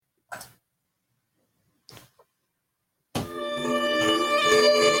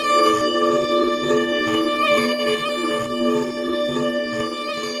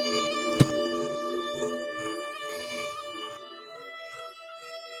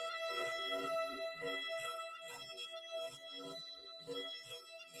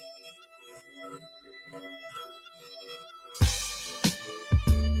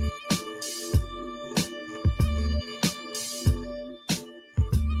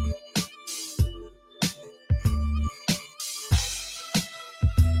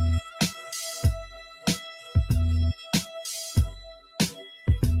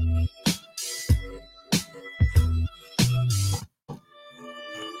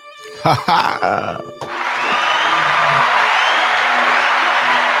I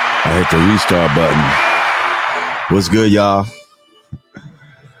hit the restart button. What's good, y'all?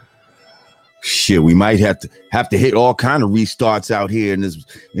 Shit, we might have to hit all kind of restarts out here in this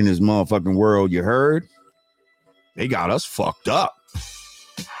motherfucking world. You heard? They got us fucked up.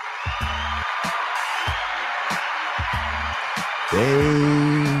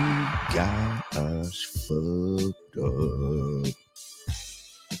 They got us fucked up.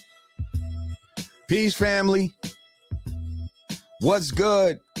 Peace, family. What's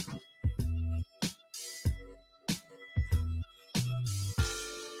good?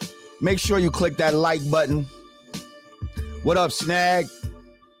 Make sure you click that like button. What up, Snag?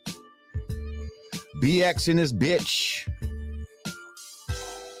 BX in this bitch.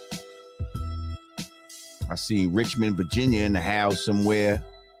 I see Richmond, Virginia in the house somewhere.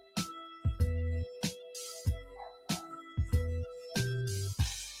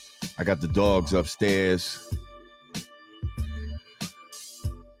 I got the dogs upstairs.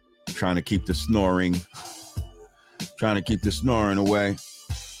 Trying to keep the snoring away.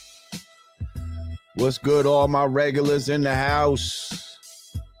 What's good, all my regulars in the house?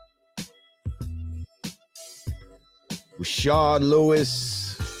 Rashad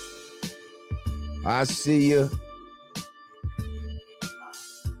Lewis, I see you.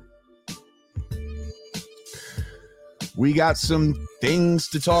 We got some things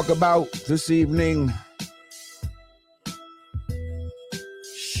to talk about this evening.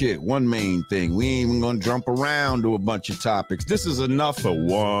 Shit, one main thing. We ain't even gonna jump around to a bunch of topics. This is enough for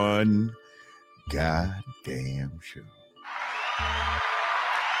one goddamn show.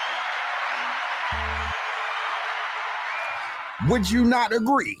 Would you not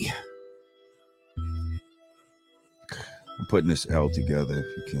agree? I'm putting this L together, if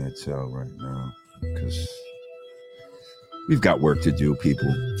you can't tell right now, because we've got work to do,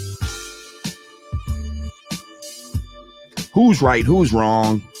 people. Who's right? Who's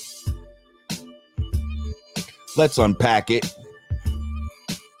wrong? Let's unpack it.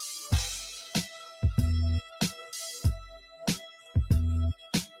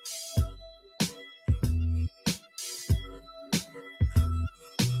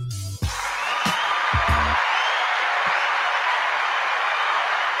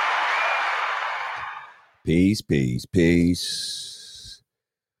 Peace, peace, peace.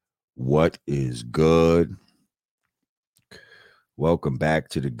 What is good? Welcome back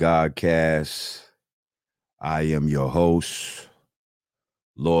to the Godcast. I am your host,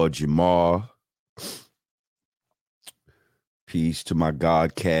 Lord Jamar. Peace to my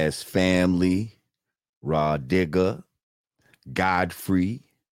Godcast family, Rod Digger, Godfrey,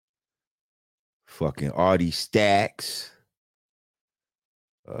 fucking Artie Stacks.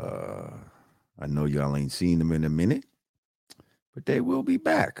 I know y'all ain't seen them in a minute, but they will be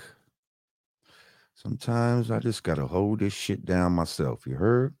back. Sometimes I just got to hold this shit down myself. You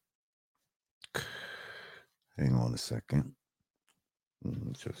heard? Hang on a second.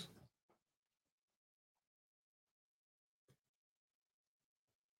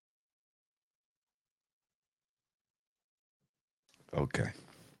 Okay.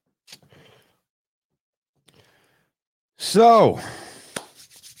 So,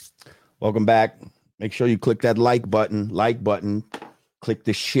 welcome back. Make sure you click that like button. Click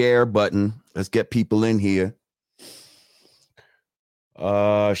the share button. Let's get people in here.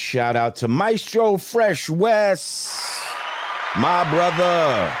 Shout out to Maestro Fresh West, my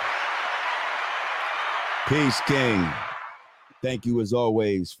brother. Peace, King. Thank you as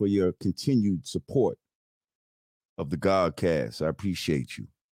always for your continued support of the Godcast. I appreciate you.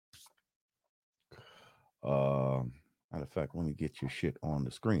 Matter of fact, let me get your shit on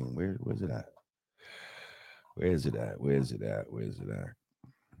the screen. Where's it at? Where's it at?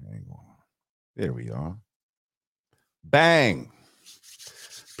 Hang on. There we are. Bang.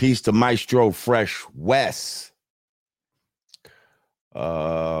 Peace to Maestro Fresh West.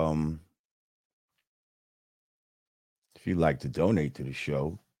 If you'd like to donate to the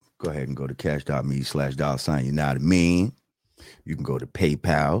show, go ahead and go to cash.me/$, you know what I mean? You can go to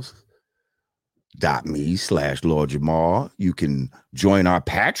paypal.me/Lord Jamar. You can join our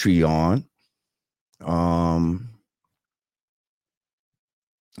Patreon.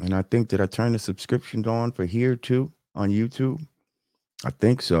 And I think that I turned the subscriptions on for here too on YouTube. I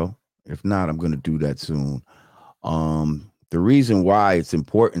think so. If not, I'm going to do that soon. The reason why it's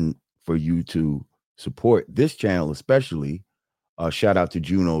important for you to support this channel, especially, shout out to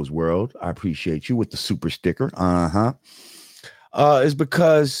Juno's World. I appreciate you with the super sticker. Is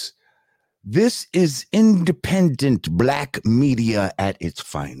because this is independent black media at its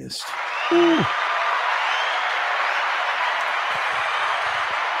finest. Ooh.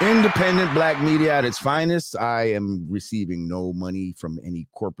 Independent black media at its finest. I am receiving no money from any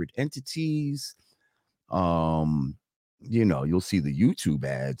corporate entities. You'll see the YouTube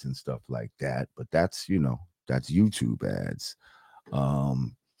ads and stuff like that, but that's YouTube ads.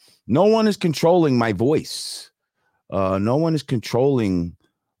 No one is controlling my voice. No one is controlling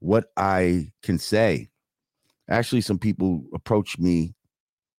what I can say. Actually, some people approached me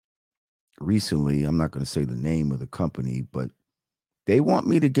recently. I'm not going to say the name of the company, but they want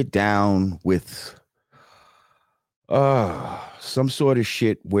me to get down with some sort of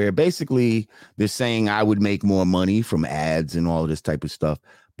shit where basically they're saying I would make more money from ads and all this type of stuff,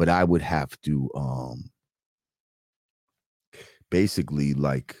 but I would have to basically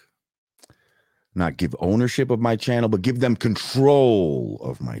like not give ownership of my channel, but give them control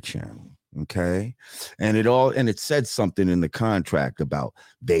of my channel. Okay. And it said something in the contract about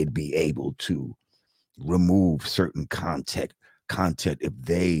they'd be able to remove certain content if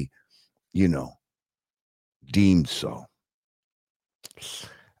they, deemed so.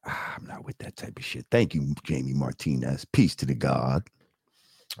 I'm not with that type of shit. Thank you, Jamie Martinez. Peace to the God.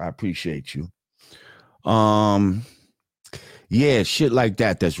 I appreciate you. Yeah, shit like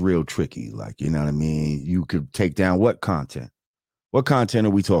that's real tricky. Like, you know what I mean? You could take down what content? What content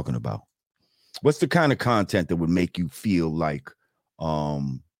are we talking about? What's the kind of content that would make you feel like,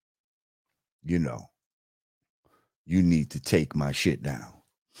 you need to take my shit down?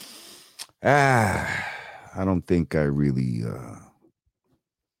 I don't think I really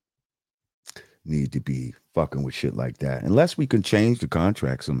need to be fucking with shit like that unless we can change the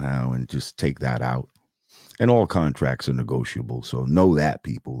contract somehow and just take that out. And all contracts are negotiable. So know that,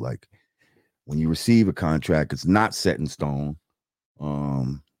 people. Like, when you receive a contract, it's not set in stone.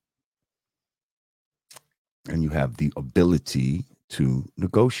 And you have the ability to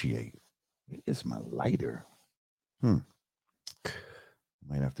negotiate. It's my lighter.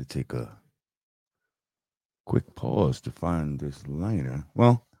 Might have to take a quick pause to find this lighter.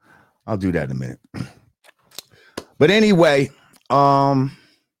 Well, I'll do that in a minute. But anyway,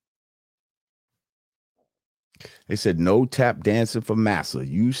 they said no tap dancing for Massa.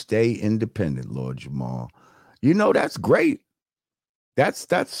 You stay independent, Lord Jamal. That's great.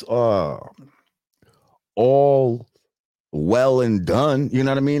 That's all well and done. You know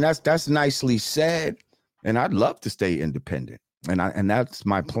what I mean? That's nicely said. And I'd love to stay independent. And that's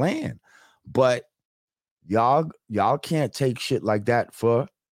my plan. But y'all can't take shit like that for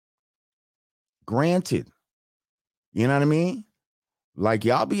granted. You know what I mean? Like,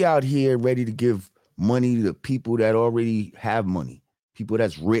 y'all be out here ready to give money to people that already have money, people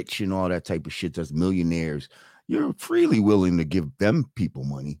that's rich and all that type of shit, that's millionaires. You're freely willing to give them people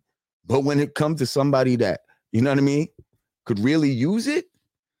money. But when it comes to somebody that, you know what I mean, could really use it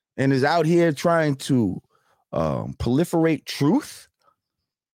and is out here trying to proliferate truth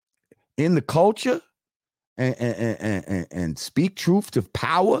in the culture and speak truth to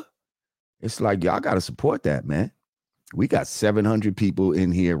power, it's like, y'all got to support that, man. We got 700 people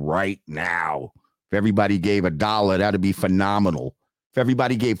in here right now. If everybody gave $1, that'd be phenomenal. If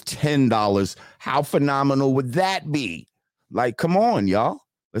everybody gave $10, how phenomenal would that be? Like, come on, y'all.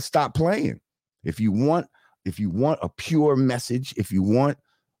 Let's stop playing. If you want a pure message, if you want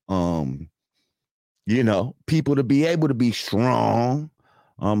people to be able to be strong,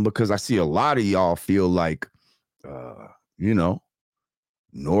 because I see a lot of y'all feel like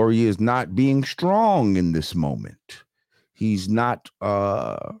Nore is not being strong in this moment. He's not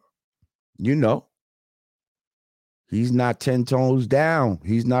he's not 10 toes down.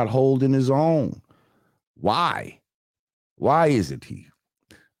 He's not holding his own. Why? Why isn't he?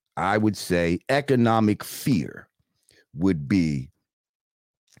 I would say economic fear would be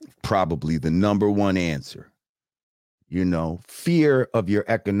probably the number one answer. Fear of your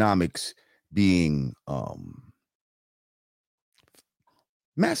economics being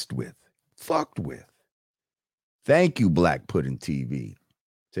messed with, fucked with. Thank you, Black Pudding TV.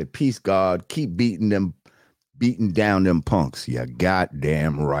 Said, peace, God. Keep beating down them punks. Yeah,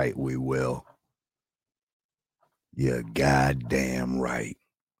 goddamn right we will. Yeah, goddamn right.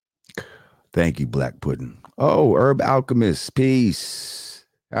 Thank you, Black Pudding. Oh, Herb Alchemist, peace.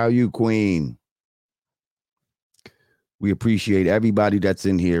 How you, Queen? We appreciate everybody that's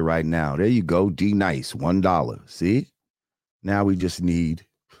in here right now. There you go. D Nice, $1. See? Now we just need,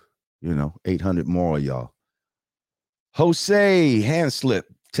 800 more of y'all. Jose, hand slip,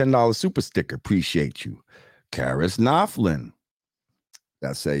 $10 super sticker. Appreciate you. Karis Knopflin.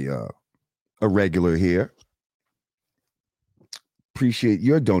 That's a regular here. Appreciate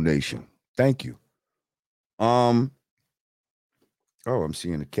your donation. Thank you. I'm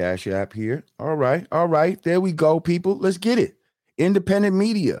seeing the Cash App here. All right. There we go, people. Let's get it. independent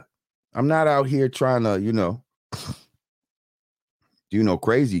media. I'm not out here trying to, do no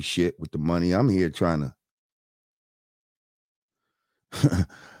crazy shit with the money. I'm here trying to,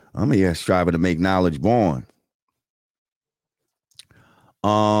 I'm here striving to make knowledge born.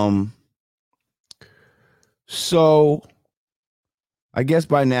 So I guess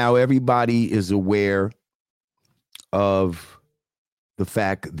by now everybody is aware of the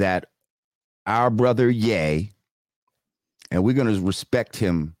fact that our brother Ye, and we're going to respect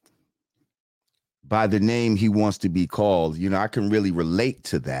him by the name he wants to be called. I can really relate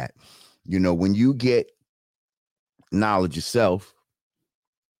to that. When you get knowledge yourself,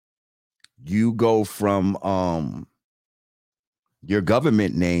 you go from your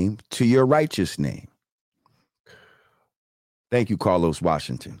government name to your righteous name. Thank you, Carlos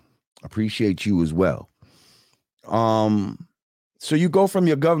Washington. Appreciate you as well. So you go from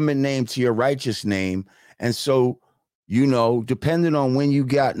your government name to your righteous name. And so, depending on when you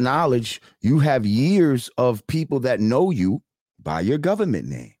got knowledge, you have years of people that know you by your government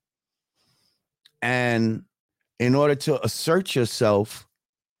name. And in order to assert yourself,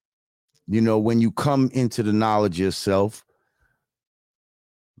 when you come into the knowledge yourself,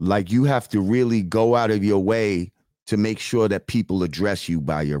 like you have to really go out of your way to make sure that people address you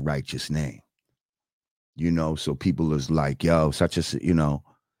by your righteous name. So people is like, yo, such as,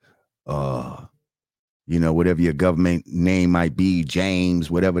 whatever your government name might be, James,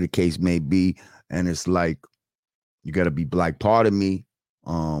 whatever the case may be. And it's like, you got to be like, pardon me.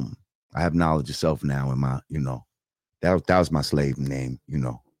 I have knowledge of self now in my, that was my slave name,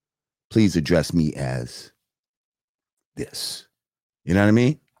 please address me as this. You know what I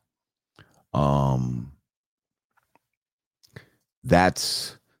mean?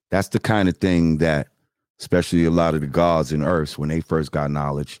 That's the kind of thing that, especially a lot of the gods and earths, when they first got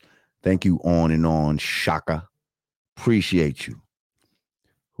knowledge. Thank you, on and on, Shaka. Appreciate you.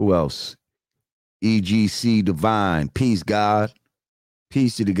 Who else? EGC Divine. Peace, God.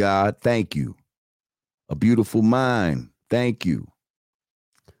 Peace to the God. Thank you. A Beautiful Mind. Thank you.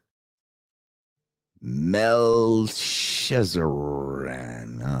 Melchizedek.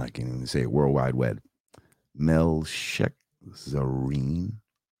 I can't even say it. World Wide Web. Melchizedek.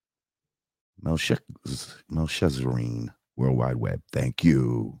 World Wide Web. Thank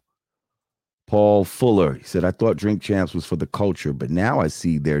you. Paul Fuller, he said, I thought Drink Champs was for the culture, but now I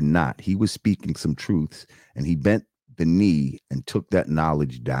see they're not. He was speaking some truths, and he bent the knee and took that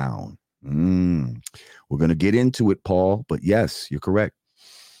knowledge down. We're going to get into it, Paul, but yes, you're correct.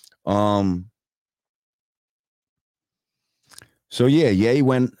 So yeah, Ye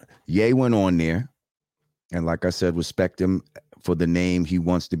went on there, and like I said, respect him for the name he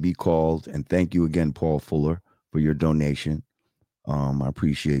wants to be called. And thank you again, Paul Fuller, for your donation. I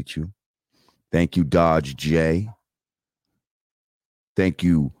appreciate you. Thank you, Dodge J. Thank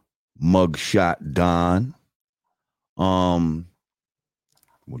you, Mugshot Don. Well,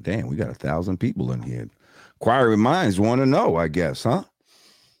 damn, we got 1,000 people in here. Choir Minds want to know, I guess, huh?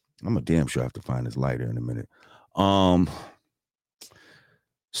 I'm a damn sure I have to find this lighter in a minute.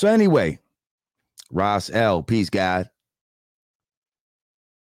 So anyway, Ross L. Peace, God.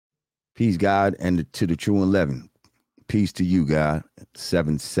 Peace, God, and to the true 11. Peace to you, God.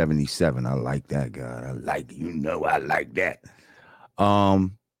 777. I like that, God. I like, I like that.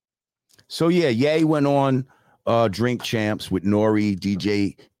 So yeah, Ye went on Drink Champs with Nore,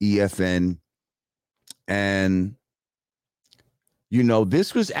 DJ EFN. And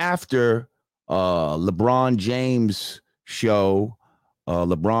this was after LeBron James show.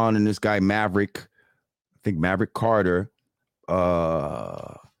 LeBron and this guy Maverick, I think Maverick Carter,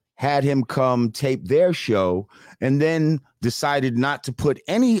 had him come tape their show, and then decided not to put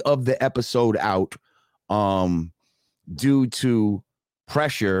any of the episode out due to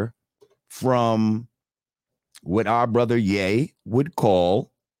pressure from what our brother Ye would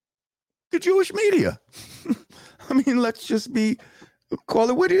call the Jewish media. I mean, let's just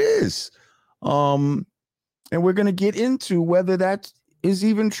call it what it is. And we're going to get into whether that is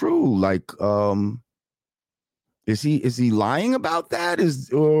even true. Like, is he lying about that?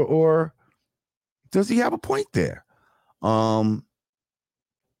 Or does he have a point there? So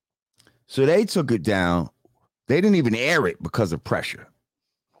they took it down. They didn't even air it because of pressure.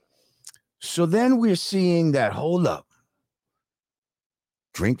 So then we're seeing that, hold up.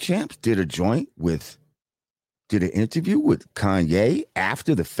 Drink Champs did an interview with Kanye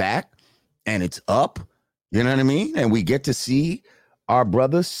after the fact, and it's up. You know what I mean? And we get to see our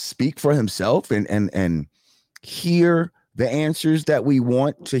brother speak for himself and hear the answers that we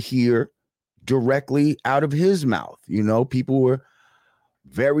want to hear directly out of his mouth. People were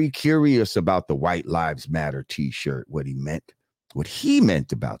very curious about the White Lives Matter t-shirt, what he meant what he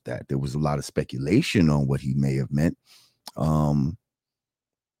meant about that. There was a lot of speculation on what he may have meant.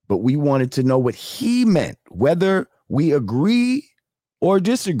 But we wanted to know what he meant, whether we agree or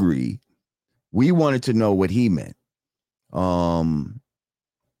disagree. We wanted to know what he meant.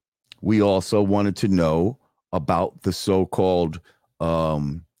 We also wanted to know about the so-called,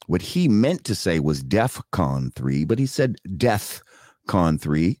 what he meant to say was DEFCON 3, but he said DEFCON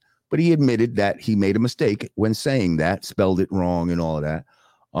 3, but he admitted that he made a mistake when saying that, spelled it wrong and all of that.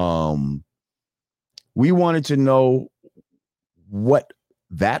 We wanted to know what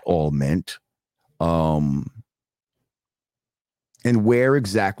that all meant, and where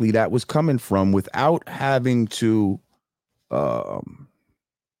exactly that was coming from without having to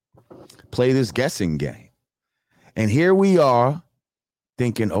play this guessing game. And here we are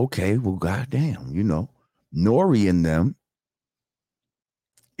thinking, okay, well, goddamn, Nore and them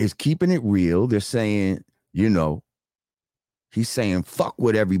is keeping it real. They're saying, he's saying, fuck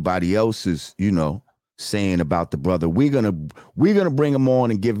what everybody else is, saying about the brother. We're gonna bring him on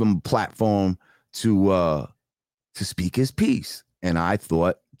and give him a platform to speak his piece. And I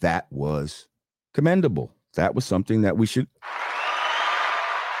thought that was commendable. That was something that we should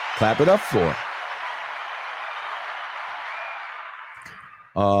clap it up for.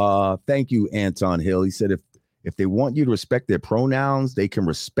 Thank you, Anton Hill. He said if they want you to respect their pronouns, they can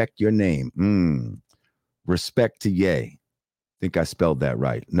respect your name. Respect to Ye. Think I spelled that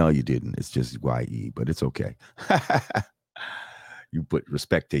right. No, you didn't. It's just Y-E, but it's okay. You put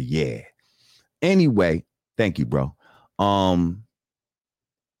respect to Ye. Anyway, thank you, bro.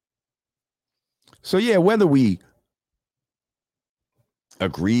 So yeah, whether we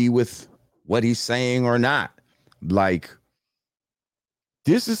agree with what he's saying or not, like,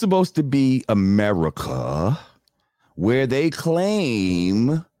 this is supposed to be America, where they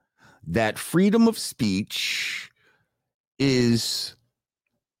claim that freedom of speech is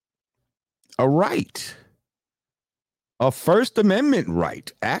a right, a First Amendment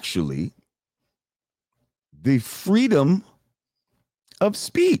right, actually, the freedom of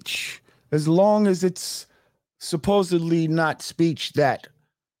speech, as long as it's supposedly not speech that,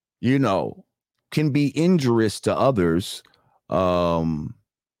 can be injurious to others. For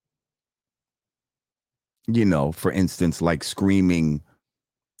instance, like screaming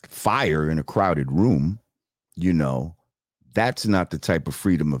fire in a crowded room, that's not the type of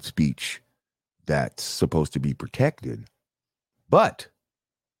freedom of speech that's supposed to be protected. But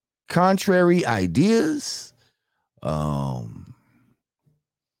contrary ideas,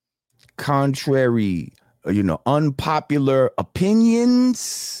 contrary, unpopular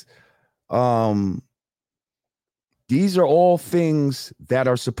opinions, these are all things that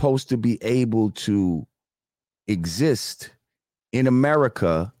are supposed to be able to exist in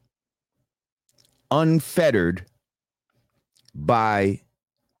America unfettered by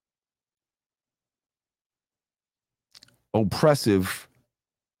oppressive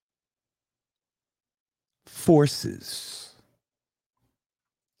forces.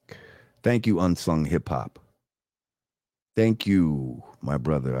 Thank you, Unsung Hip Hop. Thank you, my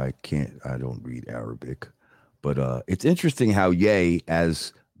brother. I don't read Arabic, but it's interesting how Ye,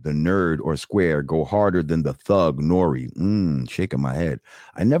 as the nerd or square, go harder than the thug Nore. Shaking my head.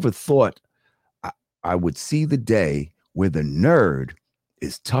 I never thought I would see the day where the nerd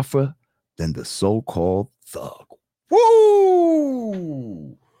is tougher than the so-called thug.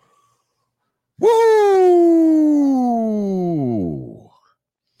 Woo! Woo!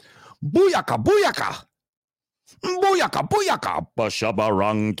 Booyaka, booyaka! Booyaka, booyaka!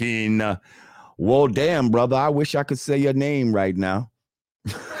 Bashabarankin. Well, damn, brother, I wish I could say your name right now.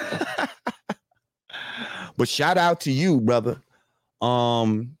 But shout out to you, brother.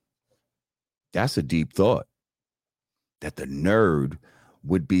 That's a deep thought. That the nerd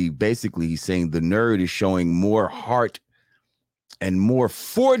would be, basically, he's saying the nerd is showing more heart and more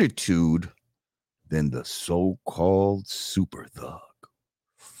fortitude than the so-called super thug.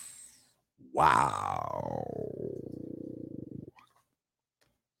 Wow.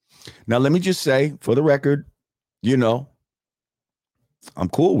 Now, let me just say, for the record, I'm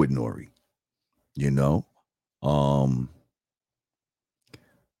cool with Nore,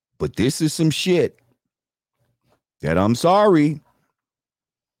 but this is some shit that, I'm sorry,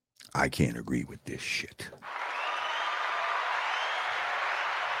 I can't agree with this shit.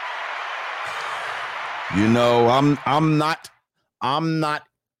 I'm not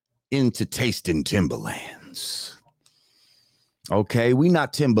into tasting Timberlands. Okay, we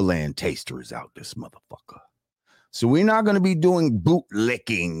not Timberland tasters out this motherfucker. So we're not going to be doing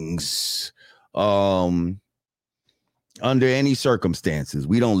bootlickings under any circumstances.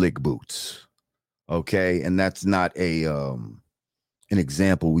 We don't lick boots. Okay, and that's not a an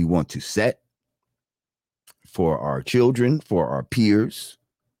example we want to set for our children, for our peers,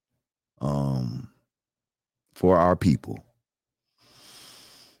 for our people.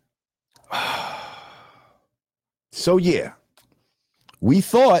 So, yeah, we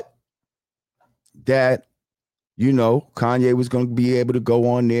thought that, Kanye was going to be able to go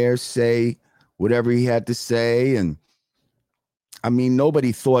on there, say whatever he had to say. And I mean,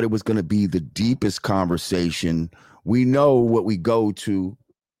 nobody thought it was going to be the deepest conversation. We know what we go to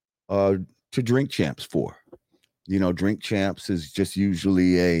Drink Champs for. Drink Champs is just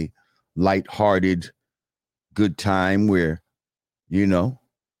usually a lighthearted, good time where,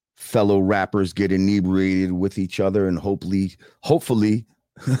 fellow rappers get inebriated with each other and hopefully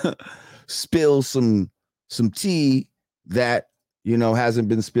spill some tea that, hasn't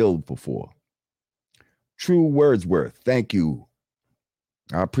been spilled before. True Wordsworth, thank you.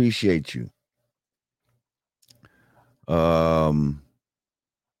 I appreciate you. So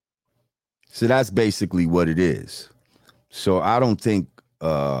that's basically what it is. So I don't think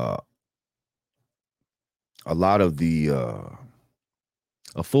a lot of a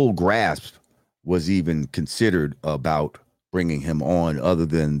full grasp was even considered about bringing him on, other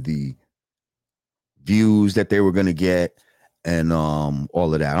than the views that they were going to get and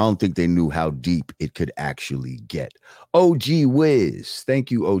all of that. I don't think they knew how deep it could actually get. OG Wiz,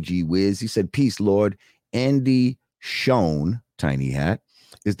 thank you, OG Wiz. He said, peace, Lord. Andy Schoen, Tiny Hat,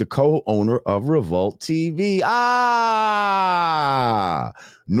 is the co-owner of Revolt TV.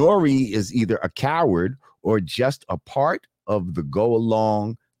 Nore is either a coward or just a part of the go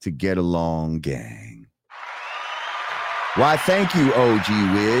along to get along gang. Why, thank you,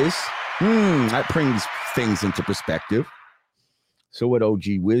 OG Wiz. That brings things into perspective. So what OG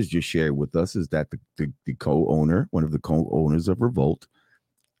Wiz just shared with us is that the co-owner, one of the co-owners of Revolt,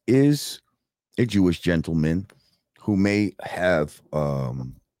 is a Jewish gentleman who may have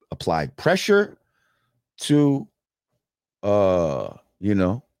applied pressure to, to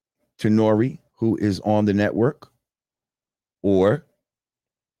Nore, who is on the network. Or,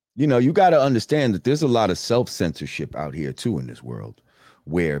 you got to understand that there's a lot of self-censorship out here too in this world,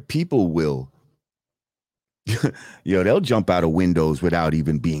 where people will, they'll jump out of windows without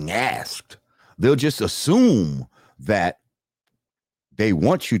even being asked. They'll just assume that they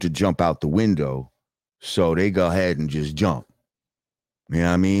want you to jump out the window, so they go ahead and just jump. You know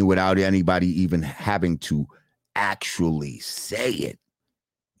what I mean? Without anybody even having to actually say it.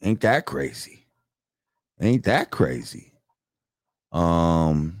 Ain't that crazy? Ain't that crazy?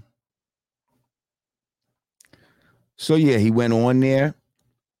 So yeah, he went on there.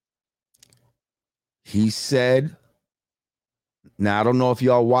 He said, now I don't know if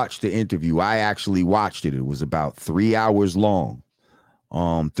y'all watched the interview. I actually watched it. It was about 3 hours long.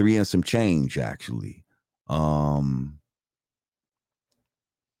 3 and some change, actually. And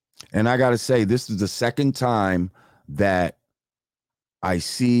I gotta say, this is the second time that I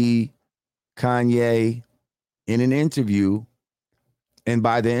see Kanye in an interview, and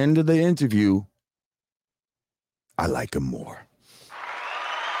by the end of the interview, I like him more.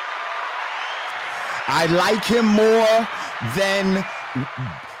 I like him more than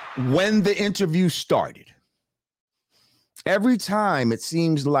when the interview started. Every time it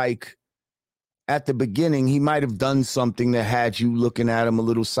seems like at the beginning, he might have done something that had you looking at him a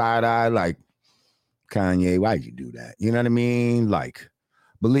little side-eye, like, Kanye, why'd you do that? You know what I mean? Like,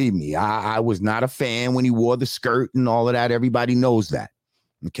 believe me, I was not a fan when he wore the skirt and all of that. Everybody knows that.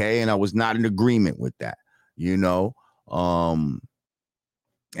 Okay. And I was not in agreement with that,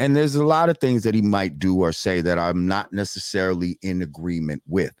 and there's a lot of things that he might do or say that I'm not necessarily in agreement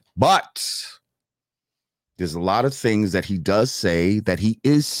with. But there's a lot of things that he does say, that he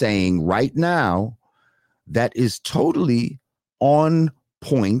is saying right now, that is totally on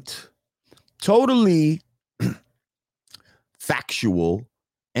point, totally factual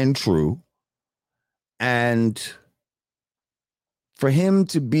and true. And for him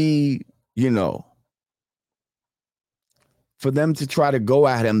to be, for them to try to go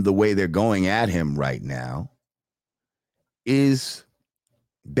at him the way they're going at him right now is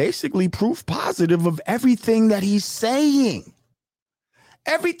basically proof positive of everything that he's saying.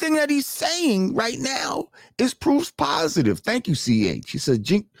 Everything that he's saying right now is proof positive. Thank you, CH. He said,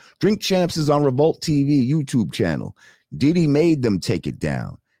 Drink Champs is on Revolt TV YouTube channel. Diddy made them take it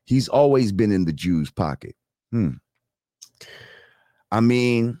down. He's always been in the Jews' pocket. I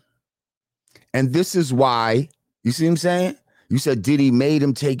mean, and this is why, you see what I'm saying? You said Diddy made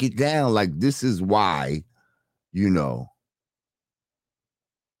him take it down. Like, this is why,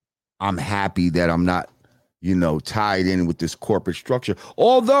 I'm happy that I'm not, tied in with this corporate structure.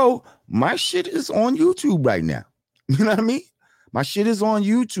 Although my shit is on YouTube right now. You know what I mean? My shit is on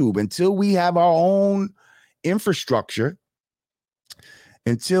YouTube until we have our own infrastructure.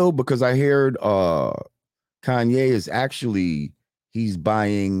 Because I heard Kanye is actually, he's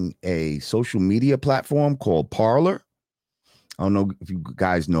buying a social media platform called Parler. I don't know if you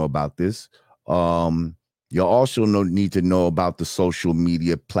guys know about this. You also need to know about the social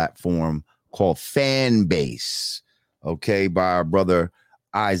media platform called Fanbase, okay, by our brother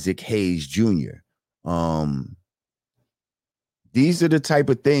Isaac Hayes Jr. These are the type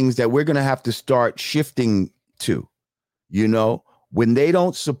of things that we're going to have to start shifting to, when they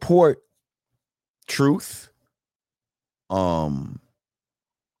don't support truth, and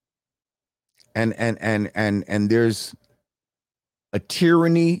there's a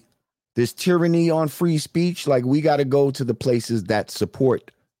tyranny. There's tyranny on free speech. Like, we got to go to the places that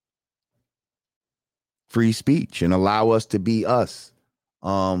support free speech and allow us to be us.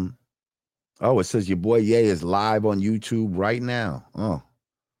 It says your boy Ye is live on YouTube right now. Oh,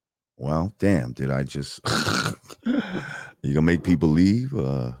 well, damn. Did I just you gonna make people leave?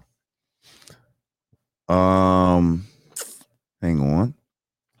 Hang on.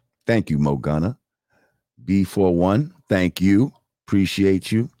 Thank you, Mo Gunna. B41, thank you.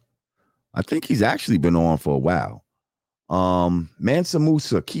 Appreciate you. I think he's actually been on for a while. Mansa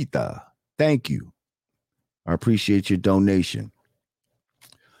Musa Kita, thank you. I appreciate your donation.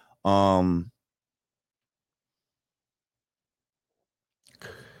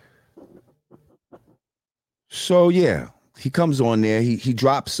 So yeah, he comes on there. He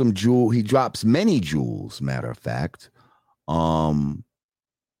drops some jewel. He drops many jewels, matter of fact. One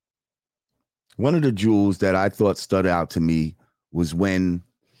of the jewels that I thought stood out to me was when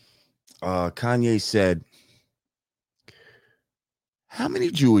Kanye said, how many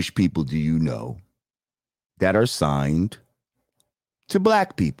Jewish people do you know that are signed to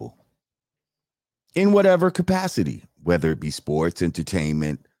black people in whatever capacity, whether it be sports,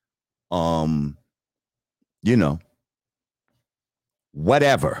 entertainment,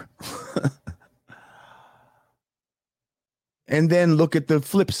 whatever. And then look at the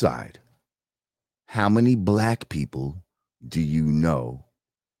flip side. How many black people do you know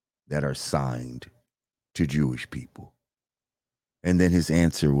that are signed to Jewish people? And then his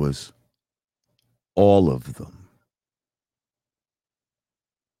answer was, all of them.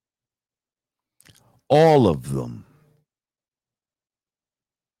 All of them.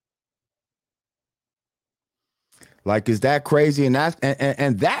 Like, is that crazy? And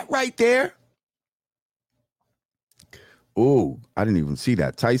that right there. Oh, I didn't even see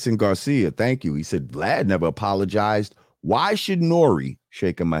that. Tyson Garcia, thank you. He said, Vlad never apologized. Why should Nore?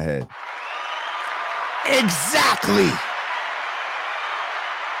 Shaking my head. Exactly.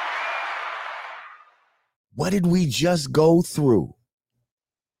 What did we just go through?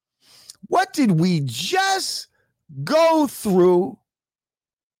 What did we just go through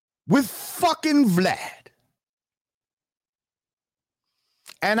with fucking Vlad?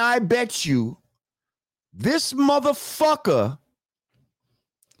 And I bet you this motherfucker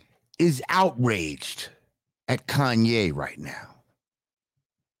is outraged at Kanye right now.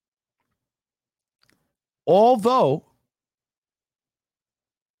 Although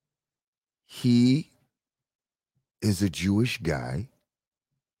he is a Jewish guy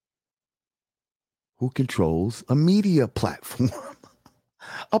who controls a media platform,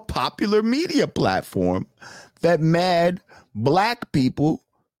 a popular media platform that mad black people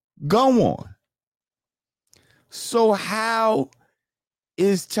go on. So how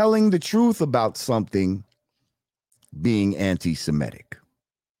is telling the truth about something being anti-Semitic?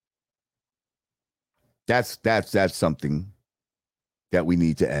 That's something that we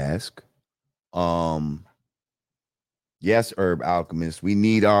need to ask. Yes, Herb Alchemist, we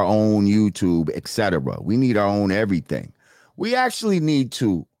need our own YouTube, etc. We need our own everything. We actually need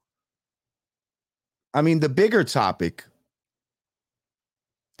to, the bigger topic,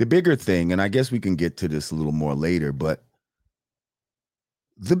 the bigger thing, and I guess we can get to this a little more later, but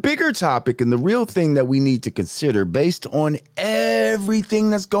the bigger topic and the real thing that we need to consider based on everything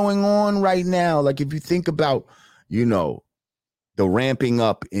that's going on right now, like if you think about, the ramping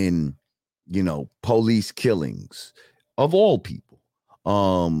up in, police killings of all people,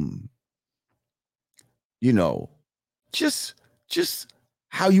 just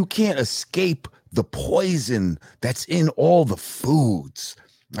how you can't escape the poison that's in all the foods.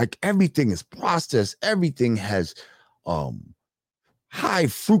 Like, everything is processed. Everything has high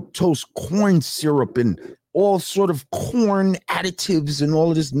fructose corn syrup and all sort of corn additives and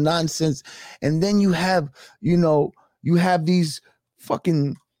all of this nonsense. And then you have these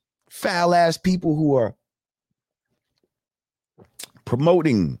fucking foul ass people who are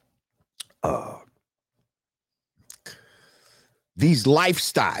promoting these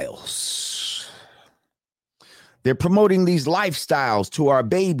lifestyles. They're promoting these lifestyles to our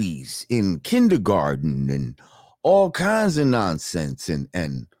babies in kindergarten and all kinds of nonsense.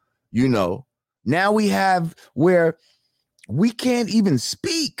 And you know, now we have where we can't even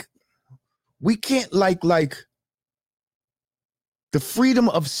speak. We can't like the freedom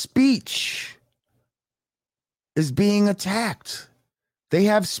of speech is being attacked. They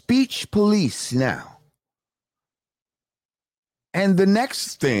have speech police now. And the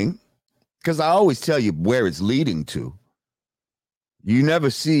next thing, because I always tell you where it's leading to,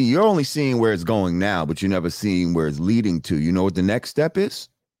 you're only seeing where it's going now, but you're never seeing where it's leading to. You know what the next step is?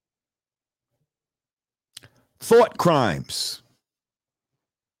 Thought crimes.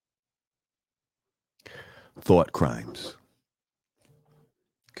 Thought crimes.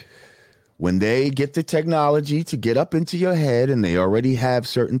 When they get the technology to get up into your head, and they already have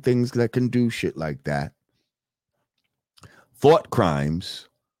certain things that can do shit like that, thought crimes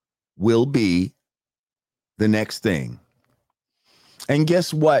will be the next thing. And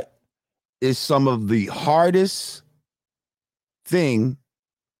guess what is some of the hardest thing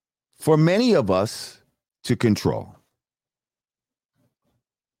for many of us to control?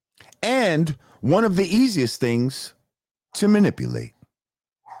 And one of the easiest things to manipulate.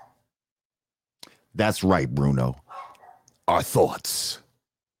 That's right, Bruno. Our thoughts.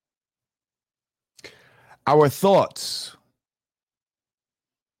 Our thoughts.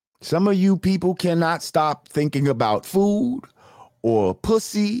 Some of you people cannot stop thinking about food or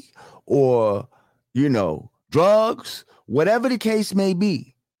pussy or, drugs, whatever the case may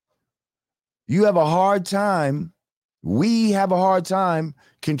be. You have a hard time. We have a hard time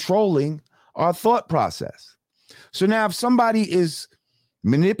controlling our thought process. So now if somebody is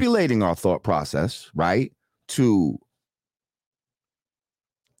manipulating our thought process, right, to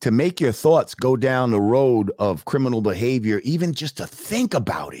make your thoughts go down the road of criminal behavior, even just to think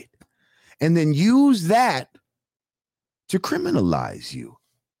about it, and then use that to criminalize you.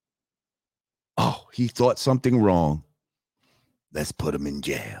 Oh, he thought something wrong. Let's put him in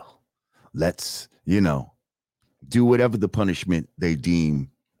jail. Let's, do whatever the punishment they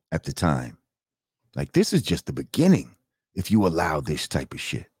deem at the time. Like, this is just the beginning if you allow this type of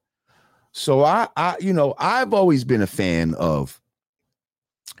shit. So I've always been a fan of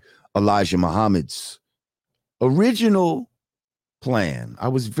Elijah Muhammad's original plan. I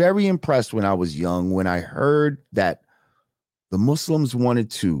was very impressed when I was young when I heard that the Muslims wanted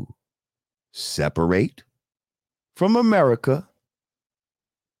to separate from America,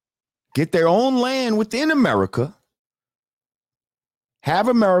 get their own land within America, have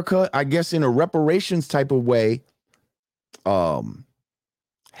America, I guess, in a reparations type of way,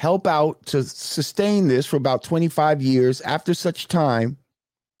 help out to sustain this for about 25 years. After such time,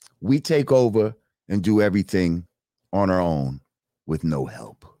 we take over and do everything on our own with no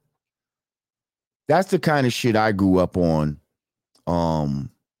help. That's the kind of shit I grew up on.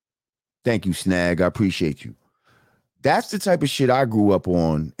 Thank you, Snag. I appreciate you. That's the type of shit I grew up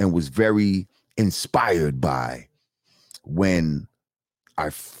on and was very inspired by when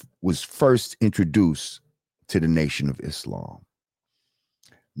I was first introduced to the Nation of Islam.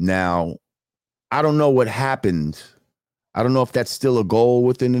 Now, I don't know what happened. I don't know if that's still a goal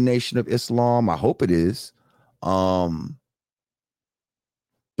within the Nation of Islam. I hope it is. But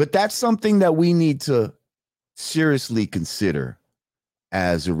that's something that we need to seriously consider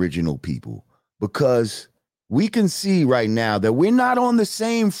as original people, because we can see right now that we're not on the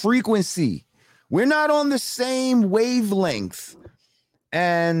same frequency. We're not on the same wavelength.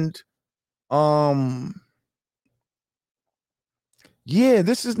 And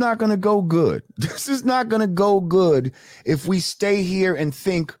this is not going to go good. This is not going to go good if we stay here and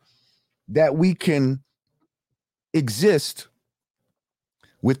think that we can exist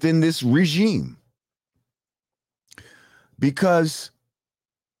within this regime. Because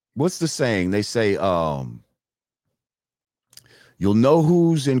what's the saying? They say, you'll know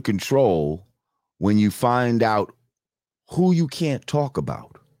who's in control when you find out who you can't talk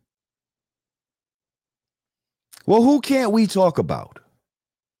about. Well, who can't we talk about?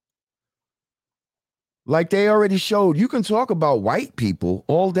 Like they already showed, you can talk about white people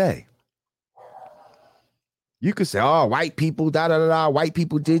all day. You could say, oh, white people, da-da-da-da, white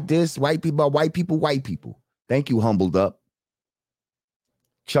people did this, white people. Thank you, Humbled Up.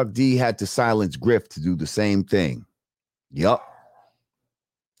 Chuck D had to silence Griff to do the same thing. Yup.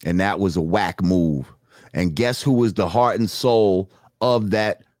 And that was a whack move. And guess who was the heart and soul of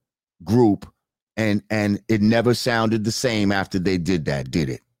that group? And it never sounded the same after they did that, did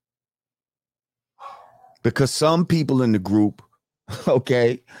it? Because some people in the group,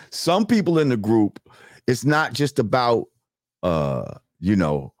 it's not just about you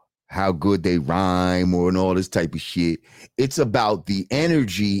know, how good they rhyme or and all this type of shit. It's about the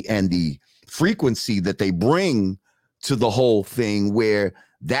energy and the frequency that they bring to the whole thing, where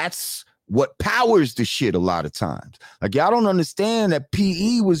that's what powers the shit a lot of times. Like, y'all don't understand that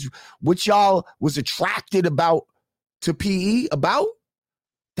PE was what y'all was attracted about to PE about.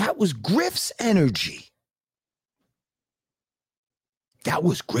 That was Griff's energy. That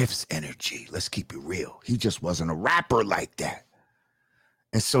was Griff's energy. Let's keep it real. He just wasn't a rapper like that.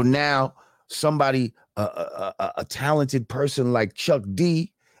 And so now somebody, a talented person like Chuck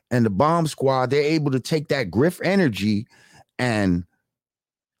D and the Bomb Squad, they're able to take that Griff energy and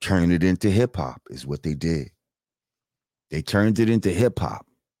turn it into hip hop is what they did. They turned it into hip hop.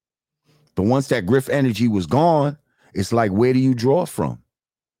 But once that Griff energy was gone, it's like, where do you draw from?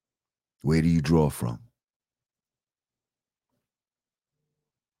 Where do you draw from?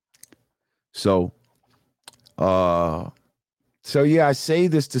 So yeah, I say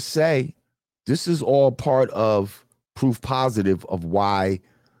this to say this is all part of proof positive of why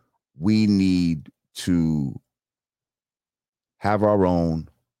we need to have our own,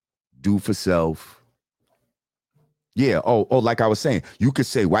 do for self. Yeah. Oh, like I was saying, you could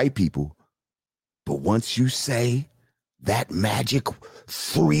say white people, but once you say that magic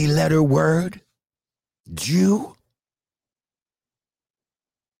 3-letter word, Jew,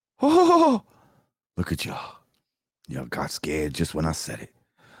 oh, look at y'all. Y'all got scared just when I said it.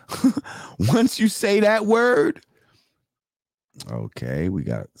 Once you say that word, okay, we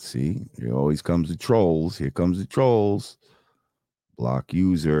got, see, here always comes the trolls. Here comes the trolls. Block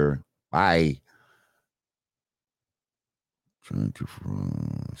user. Bye. Trying to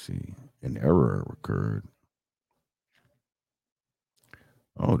see, an error occurred.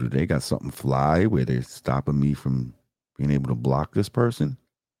 Oh, do they got something fly where they're stopping me from being able to block this person?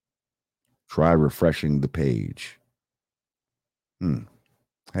 Try refreshing the page. Hang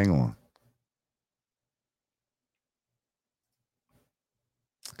on.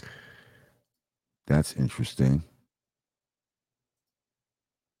 That's interesting.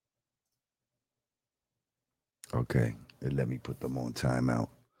 Okay, let me put them on timeout.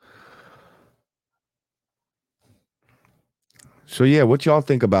 So yeah, what y'all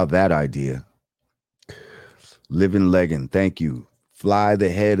think about that idea? Living Leggin, thank you. Fly the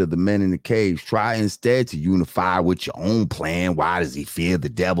head of the men in the cage. Try instead to unify with your own plan. Why does he fear the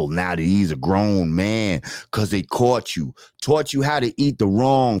devil now that he's a grown man? Because they caught you, taught you how to eat the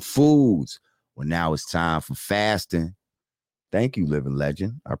wrong foods. Well, now it's time for fasting. Thank you, Living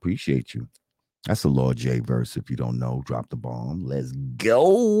Legend. I appreciate you. That's a Lord J verse. If you don't know, drop the bomb. Let's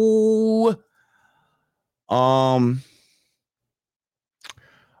go. All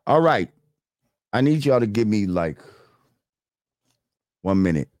right. I need y'all to give me like 1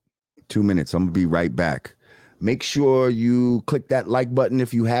 minute, 2 minutes. I'm going to be right back. Make sure you click that like button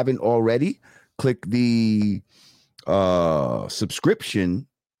if you haven't already. Click the subscription.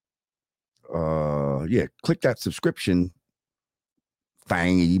 Click that subscription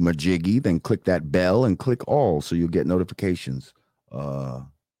thingy majiggy. Then click that bell and click all so you'll get notifications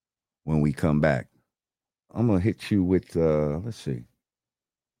when we come back. I'm going to hit you with, let's see.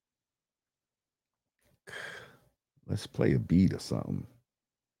 Let's play a beat or something.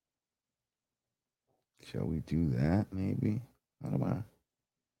 Shall we do that maybe? How do I?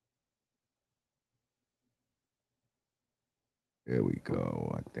 There we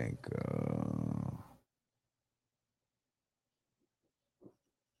go. I think.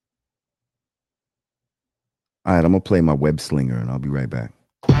 All right, I'm going to play my web slinger and I'll be right back.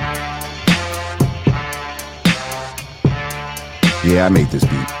 Yeah, I made this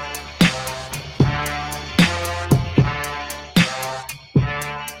beat.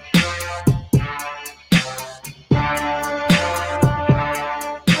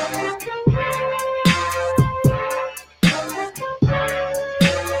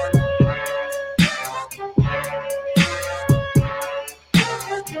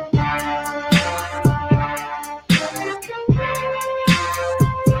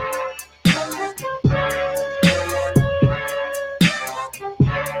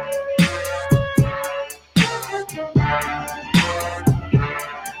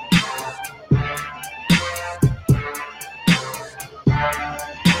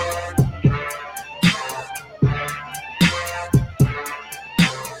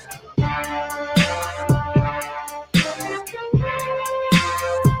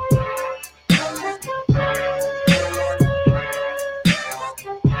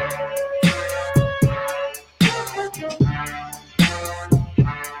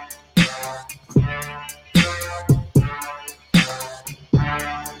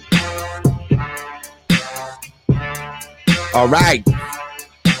 All right.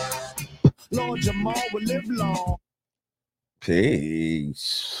 Lord Jamal will live long.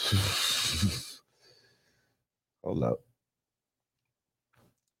 Peace. Hold up.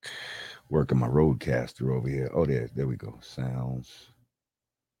 Working my roadcaster over here. Oh, there we go. Sounds.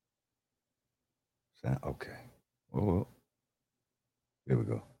 Okay. Oh, there we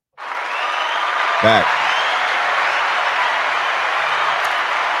go. Back.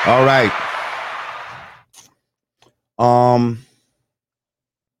 All right.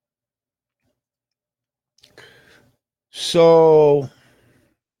 So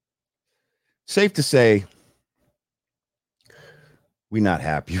safe to say we're not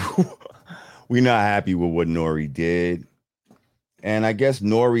happy. We're not happy with what Nore did. And I guess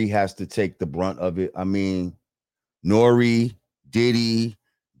Nore has to take the brunt of it. I mean, Nore, Diddy,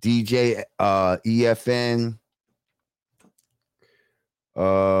 DJ EFN,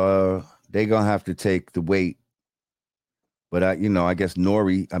 they gonna have to take the weight. But I guess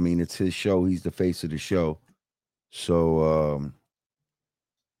Nore, I mean, it's his show. He's the face of the show. So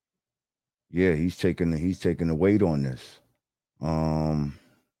yeah, he's taking the weight on this. Can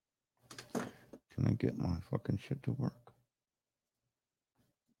I get my fucking shit to work?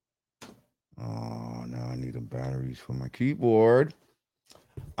 Oh, now I need the batteries for my keyboard.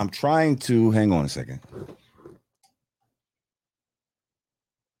 I'm trying to hang on a second.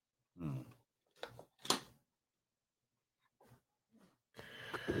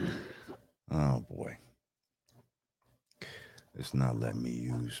 Oh boy. It's not letting me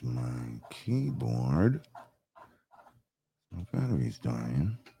use my keyboard. My battery's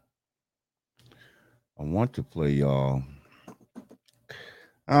dying. I want to play y'all.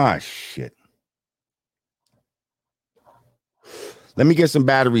 Ah, shit. Let me get some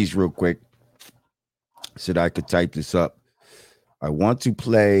batteries real quick so that I could type this up. I want to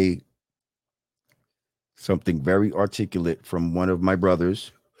play something very articulate from one of my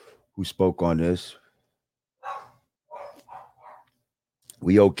brothers who spoke on this.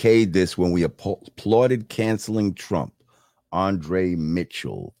 We okayed this when we applauded canceling Trump. Andre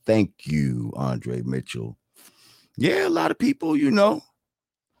Mitchell. Thank you, Andre Mitchell. Yeah, a lot of people,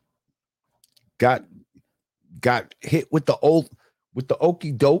 got hit with the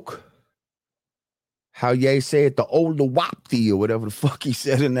okey doke. How Ye say it, the old wapty or whatever the fuck he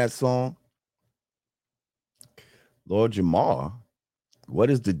said in that song. Lord Jamar, what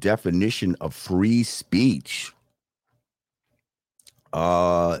is the definition of free speech?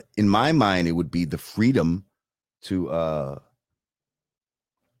 In my mind, it would be the freedom to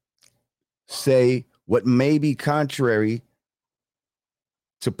say what may be contrary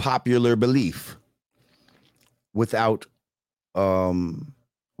to popular belief without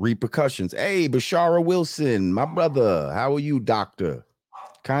repercussions. Hey, Bashara Wilson, my brother, how are you, doctor?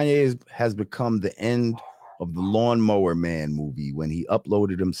 Kanye has become the end of the Lawnmower Man movie when he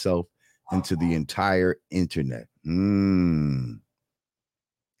uploaded himself into the entire internet.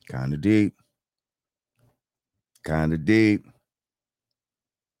 Kind of deep. Kind of deep.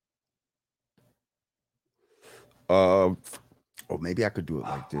 Oh, maybe I could do it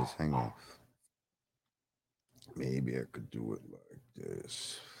like this. Hang on. Maybe I could do it like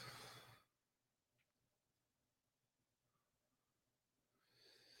this.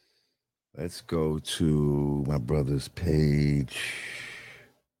 Let's go to my brother's page.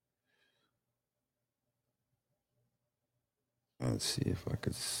 Let's see if I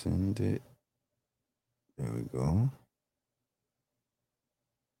could send it. There we go.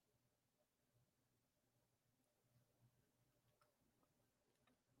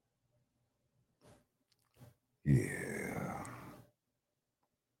 Yeah.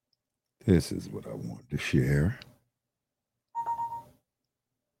 This is what I want to share.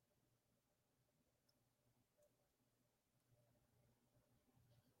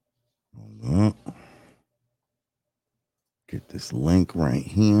 Hold up. Get this link right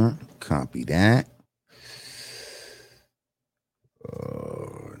here. Copy that.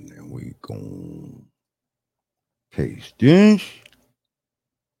 And then we go paste this.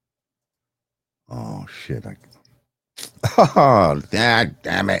 Oh shit! Oh,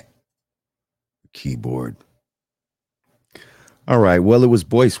 damn it! Keyboard. All right. Well, it was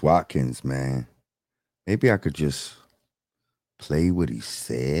Boyce Watkins, man. Maybe I could just play what he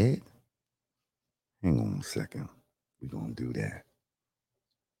said. Hang on a second. We're gonna do that.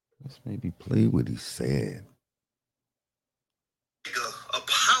 Let's maybe play what he said.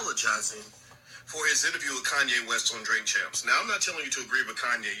 Apologizing for his interview with Kanye West on Drink Champs. Now, I'm not telling you to agree with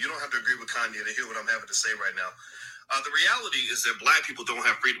Kanye. You don't have to agree with Kanye to hear what I'm having to say right now. The reality is that black people don't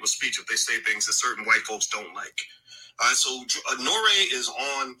have freedom of speech if they say things that certain white folks don't like. All right, so Nore is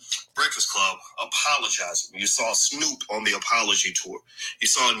on Breakfast Club apologizing. You saw Snoop on the apology tour. You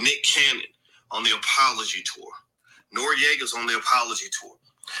saw Nick Cannon on the apology tour. Noriega's on the apology tour.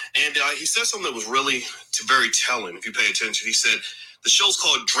 And he said something that was really very telling, if you pay attention. He said, the show's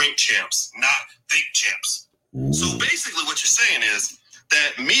called Drink Champs, not Think Champs. Ooh. So basically what you're saying is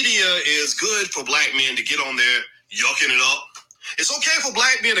that media is good for black men to get on there yucking it up. It's okay for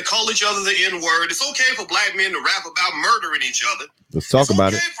black men to call each other the N-word. It's okay for black men to rap about murdering each other. Let's talk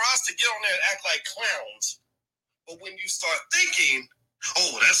about it. It's okay for us to get on there and act like clowns. But when you start thinking,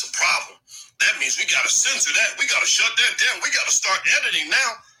 oh, that's a problem. That means we got to censor that. We got to shut that down. We got to start editing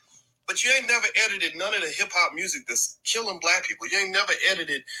now. But you ain't never edited none of the hip-hop music that's killing black people. You ain't never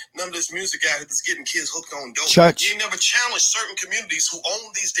edited none of this music out here that's getting kids hooked on dope. Church. You ain't never challenged certain communities who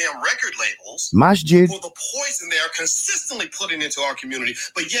own these damn record labels Masjid. for the poison they are consistently putting into our community.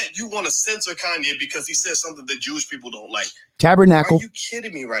 But yet you want to censor Kanye because he says something that Jewish people don't like. Tabernacle. Are you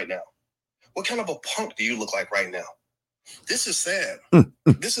kidding me right now? What kind of a punk do you look like right now? This is sad.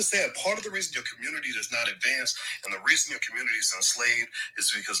 This is sad. Part of the reason your community does not advance and the reason your community is enslaved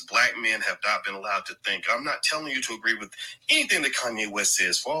is because black men have not been allowed to think. I'm not telling you to agree with anything that Kanye West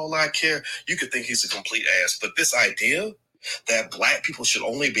says. For all I care, you could think he's a complete ass. But this idea that black people should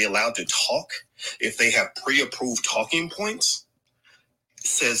only be allowed to talk if they have pre-approved talking points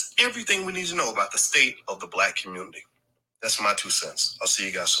says everything we need to know about the state of the black community. That's my 2 cents. I'll see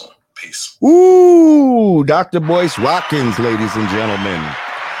you guys soon. Peace. Ooh, Dr. Boyce Watkins, ladies and gentlemen.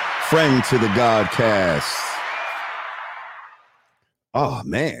 Friend to the Godcast. Oh,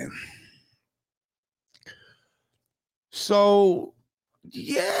 man. So,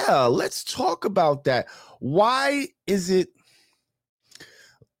 yeah, let's talk about that. Why is it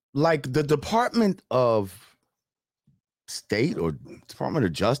like the Department of State or Department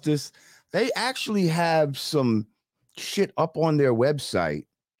of Justice, they actually have some shit up on their website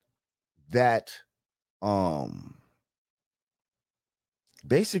that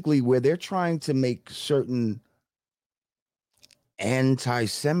basically where they're trying to make certain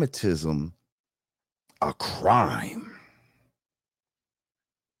anti-Semitism a crime.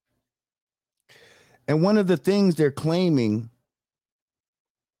 And one of the things they're claiming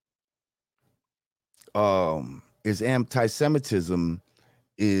is anti-Semitism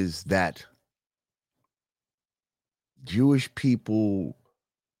is that Jewish people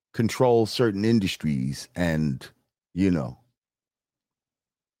control certain industries and,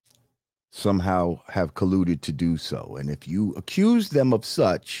 somehow have colluded to do so. And if you accuse them of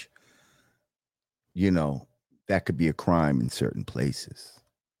such, that could be a crime in certain places.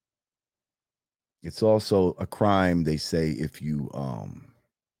 It's also a crime, they say, if you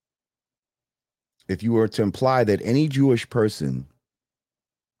were to imply that any Jewish person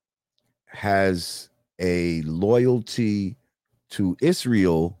has a loyalty to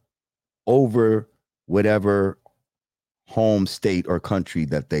Israel over whatever home state or country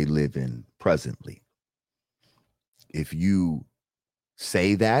that they live in presently. If you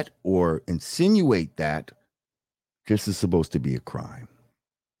say that or insinuate that, this is supposed to be a crime.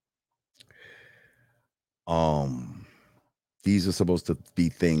 These are supposed to be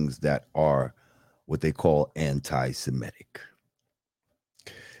things that are what they call anti-Semitic.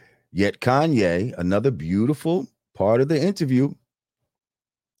 Yet Kanye, another beautiful part of the interview,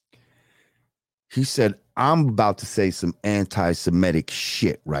 he said, I'm about to say some anti-Semitic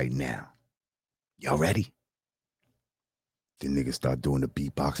shit right now. Y'all ready? The nigga start doing the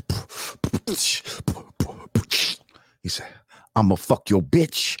beatbox. He said, I'ma fuck your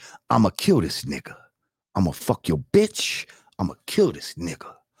bitch. I'ma kill this nigga. I'ma fuck your bitch. I'ma kill this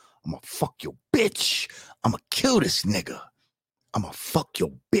nigga. I'ma fuck your bitch. I'ma kill this nigga. I'ma fuck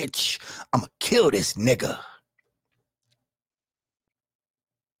your bitch. I'ma kill this nigga.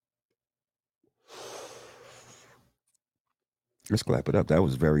 Let's clap it up. That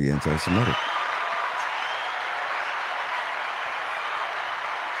was very anti-Semitic.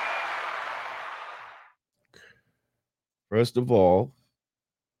 First of all,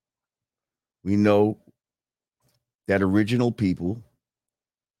 we know that original people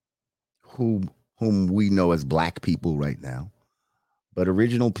whom we know as black people right now, but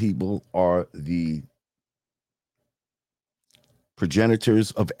original people are the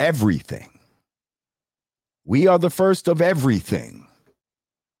progenitors of everything. We are the first of everything.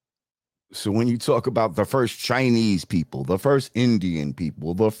 So when you talk about the first Chinese people, the first Indian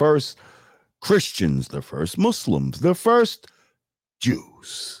people, the first Christians, the first Muslims, the first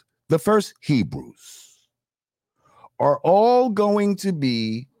Jews, the first Hebrews are all going to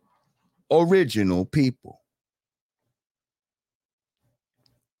be original people.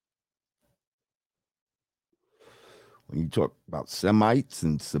 When you talk about Semites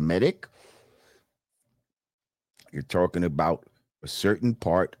and Semitic, you're talking about a certain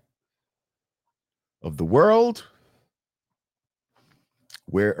part of the world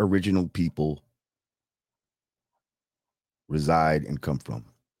where original people reside and come from.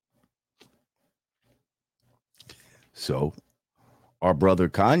 So our brother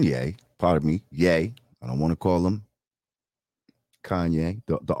Kanye, pardon me, Ye, I don't want to call him Kanye,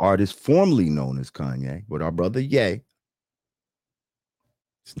 the artist formerly known as Kanye, but our brother Ye,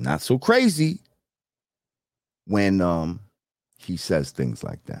 it's not so crazy when he says things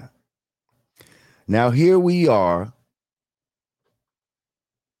like that. Now here we are,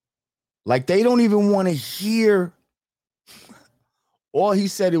 like they don't even want to hear. All he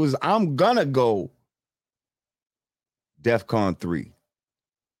said it was, I'm gonna go DEFCON 3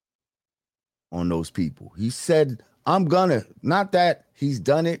 on those people. He said, I'm gonna, not that he's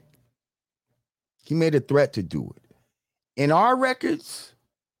done it. He made a threat to do it. In our records,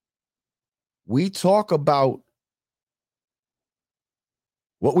 we talk about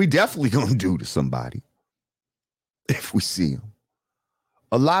what we definitely gonna do to somebody if we see him.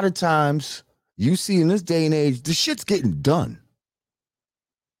 A lot of times, you see in this day and age, the shit's getting done.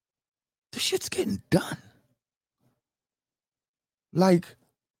 The shit's getting done. Like,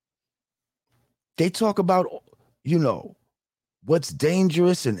 they talk about, you know, what's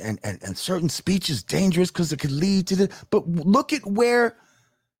dangerous and certain speech is dangerous because it could lead to the, but look at where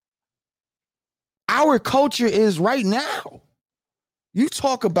our culture is right now. You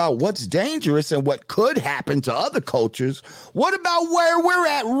talk about what's dangerous and what could happen to other cultures. What about where we're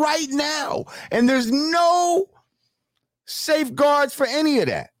at right now? And there's no safeguards for any of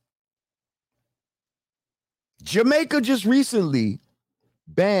that. Jamaica just recently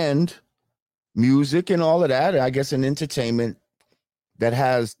banned music and all of that, I guess, and entertainment that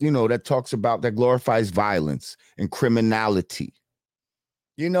has, you know, that talks about, that glorifies violence and criminality.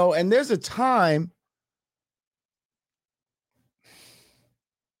 You know, and there's a time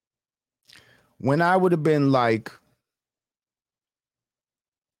when I would have been like,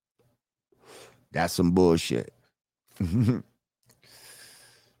 that's some bullshit.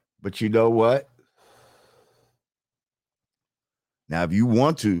 But you know what? Now, if you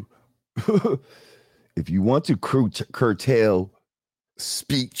want to, curtail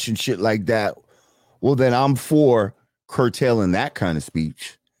speech and shit like that, well, then I'm for curtailing that kind of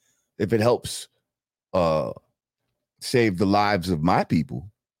speech if it helps save the lives of my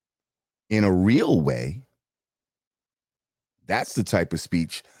people in a real way. That's the type of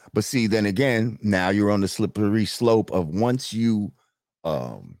speech. But see, then again, now you're on the slippery slope of once you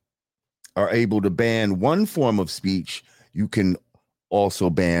are able to ban one form of speech, you can also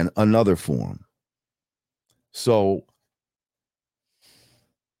ban another form. So,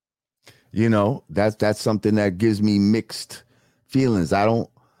 you know, that's something that gives me mixed feelings. I don't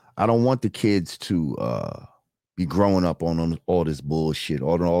want the kids to be growing up on all this bullshit,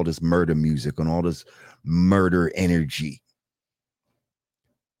 all this murder music, and all this murder energy.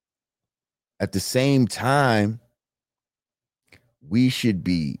 At the same time, we should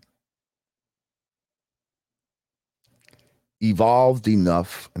be evolved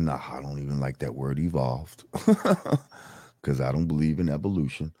enough, and I don't even like that word evolved because I don't believe in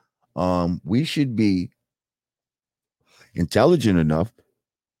evolution. We should be intelligent enough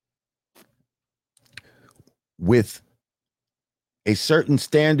with a certain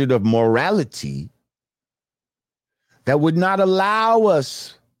standard of morality that would not allow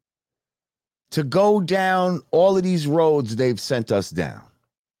us to go down all of these roads they've sent us down.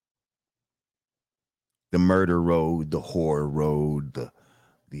 The murder road, the horror road, the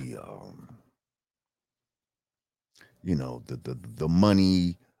you know, the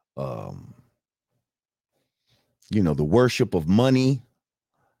money, you know, the worship of money,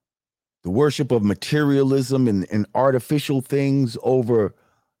 the worship of materialism and artificial things over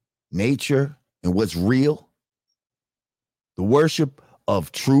nature and what's real, the worship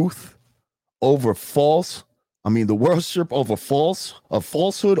of truth over false. I mean, the worship of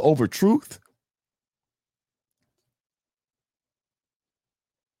falsehood over truth.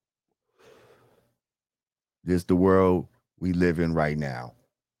 This is the world we live in right now.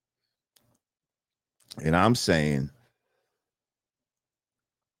 And I'm saying,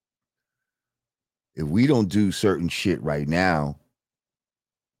 if we don't do certain shit right now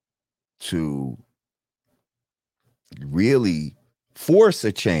to really force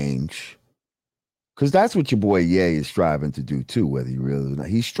a change, because that's what your boy Ye is striving to do too, whether you really or not.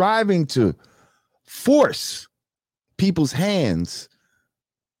 He's striving to force people's hands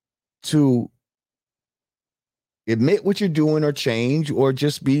to admit what you're doing or change or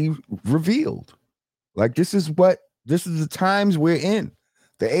just be revealed. Like, this is what This is the times we're in.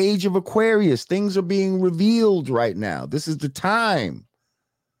 The age of Aquarius. Things are being revealed right now. This is the time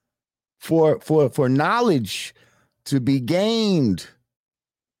for knowledge to be gained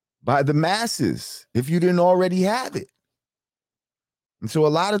by the masses if you didn't already have it. And so a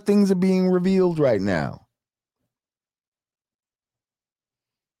lot of things are being revealed right now.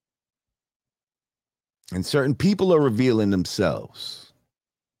 And certain people are revealing themselves.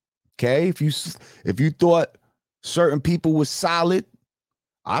 Okay? If you thought certain people were solid,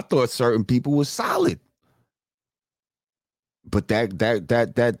 I thought certain people were solid. But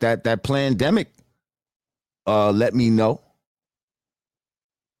that pandemic let me know.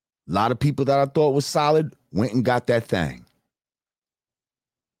 A lot of people that I thought was solid went and got that thing.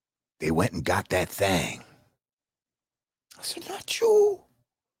 They went and got that thing. I said, not you.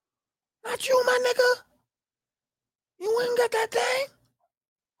 Not you, my nigga. You went and got that thing?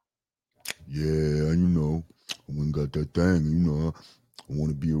 Yeah, I went and got that thing. I want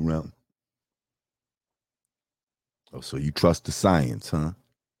to be around. Oh, so you trust the science, huh?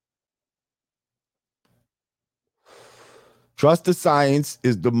 Trust the science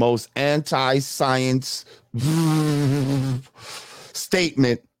is the most anti-science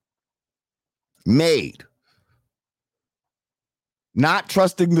statement made. Not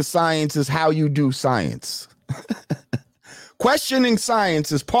trusting the science is how you do science. Questioning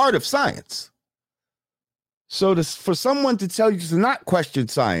science is part of science. So for someone to tell you to not question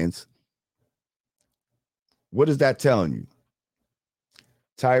science, what is that telling you?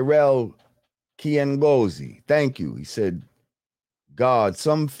 Tyrell Kiengozi, thank you. He said, God,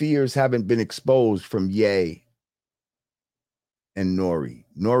 some fears haven't been exposed from Ye and Nore.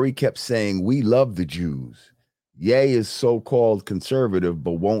 Nore kept saying, we love the Jews. Ye is so-called conservative,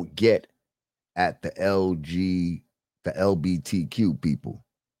 but won't get at the LGBTQ people.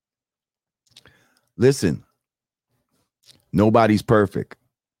 Listen, nobody's perfect.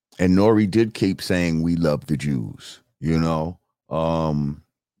 And Nore did keep saying, we love the Jews, that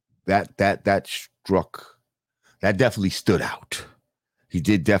struck, that definitely stood out. He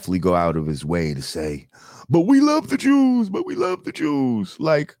did definitely go out of his way to say, but we love the Jews, but we love the Jews.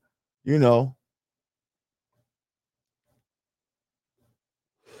 Like,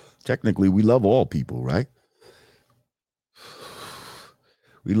 technically we love all people, right?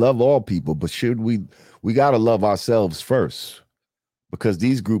 We love all people, but we got to love ourselves first, because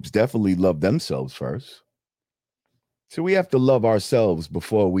these groups definitely love themselves first. So we have to love ourselves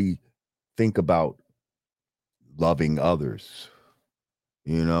before we think about loving others.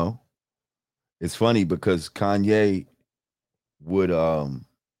 It's funny because Kanye wouldn't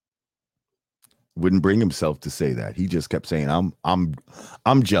bring himself to say that. He just kept saying,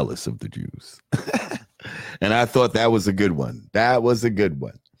 I'm jealous of the Jews. And I thought that was a good one. That was a good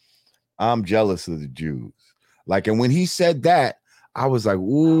one. I'm jealous of the Jews. Like, and when he said that, I was like,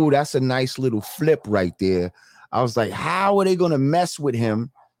 ooh, that's a nice little flip right there. I was like, how are they going to mess with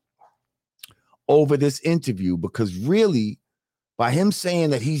him over this interview? Because really, by him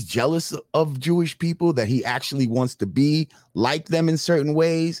saying that he's jealous of Jewish people, that he actually wants to be like them in certain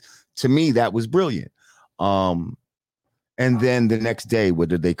ways, to me, that was brilliant. And then the next day, what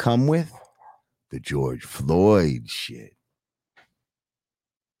did they come with? The George Floyd shit.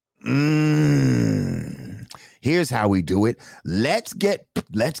 Here's how we do it. Let's get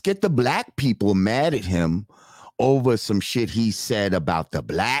the black people mad at him over some shit he said about the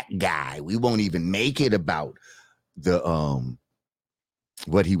black guy. We won't even make it about the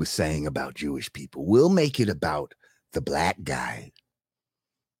what he was saying about Jewish people. We'll make it about the black guy.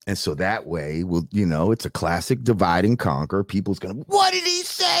 And so that way, it's a classic divide and conquer. People's going to, what did he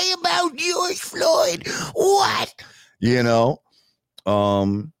say about George Floyd? What?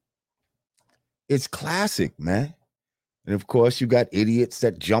 It's classic, man. And of course, you got idiots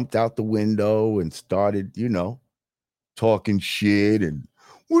that jumped out the window and started, talking shit. And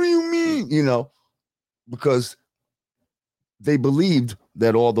what do you mean? Because they believed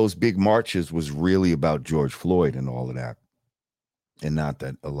that all those big marches was really about George Floyd and all of that. And not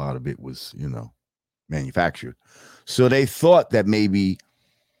that a lot of it was, manufactured. So they thought that maybe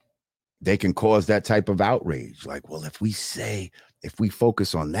they can cause that type of outrage. Like, well, if we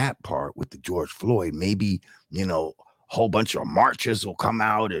focus on that part with the George Floyd, maybe, a whole bunch of marchers will come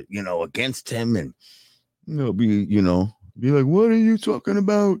out, against him, and, be like, what are you talking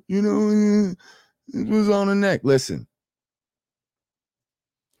about? It was on the neck. Listen,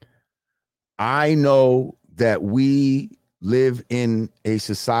 I know that we live in a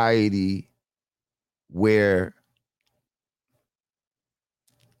society where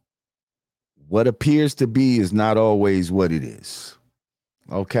what appears to be is not always what it is.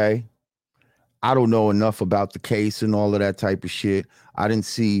 Okay? I don't know enough about the case and all of that type of shit. I didn't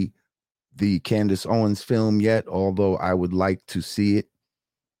see the Candace Owens film yet, although I would like to see it.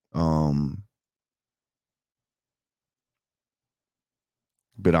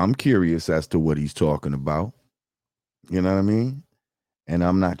 But I'm curious as to what he's talking about. You know what I mean? And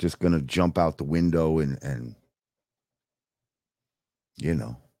I'm not just gonna jump out the window and you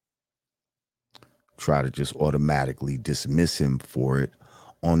know try to just automatically dismiss him for it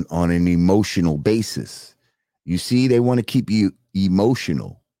on an emotional basis. You see, they want to keep you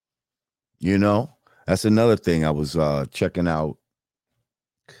emotional. You know, that's another thing. I was checking out.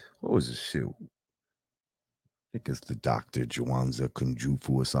 What was this shit? I think it's the Dr. Juanza Kunjufu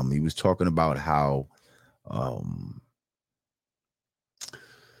or something. He was talking about how um,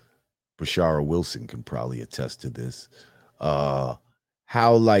 Bashara Wilson can probably attest to this.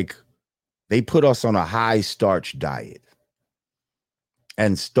 How like they put us on a high starch diet,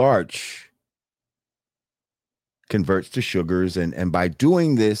 and starch converts to sugars, and by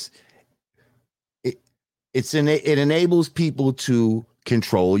doing this, it enables people to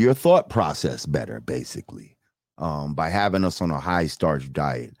control your thought process better, basically, by having us on a high starch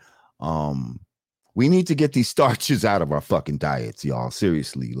diet. We need to get these starches out of our fucking diets, y'all.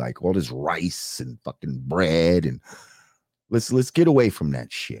 Seriously, like all this rice and fucking bread, and let's get away from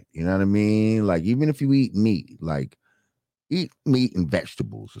that shit. You know what I mean? Like even if you eat meat, like eat meat and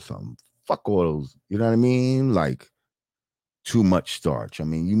vegetables or something. Fuck all those. You know what I mean? Like too much starch. I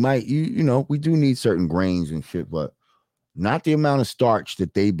mean, you know, we do need certain grains and shit, but not the amount of starch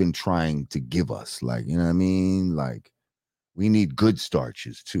that they've been trying to give us. Like, you know what I mean? Like, we need good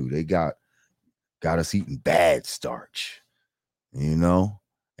starches too. They got us eating bad starch, you know?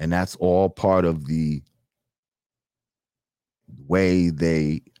 And that's all part of the way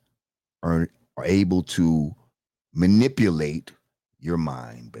they are able to manipulate your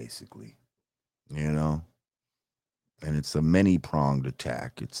mind, basically, you know? And it's a many-pronged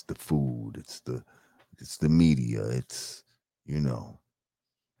attack. It's the food, it's the media, it's, you know,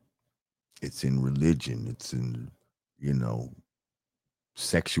 it's in religion, it's in, you know,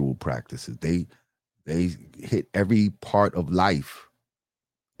 sexual practices. They hit every part of life,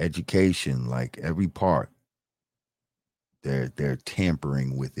 education, like every part. They're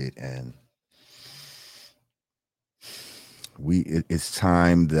tampering with it, and it's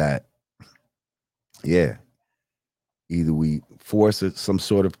time that, yeah, either we force some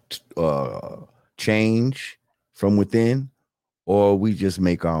sort of change from within, or we just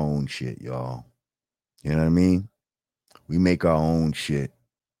make our own shit, y'all. You know what I mean? We make our own shit.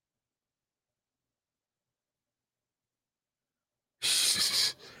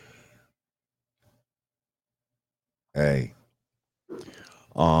 Hey,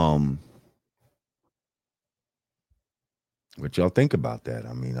 what y'all think about that?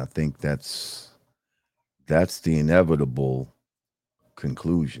 I mean, I think that's the inevitable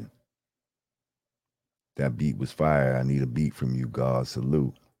conclusion. That beat was fire. I need a beat from you, God.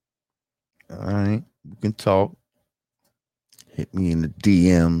 Salute. All right, we can talk. Hit me in the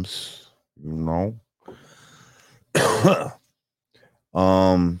DMs. You know.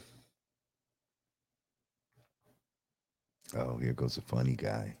 Oh, here goes a funny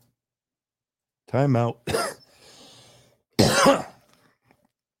guy. Time out.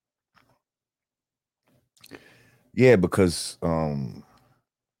 Yeah, because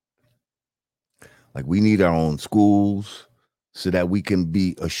like we need our own schools so that we can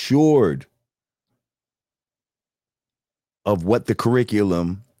be assured of what the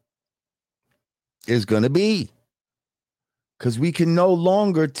curriculum is going to be. Because we can no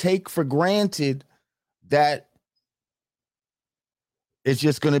longer take for granted that it's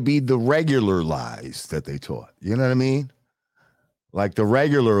just going to be the regular lies that they taught. You know what I mean? Like the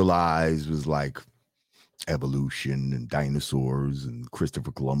regular lies was like evolution and dinosaurs and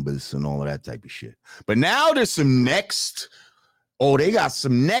Christopher Columbus and all of that type of shit. But now there's some next. Oh, they got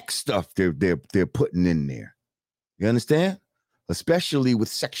some next stuff they're putting in there. You understand? Especially with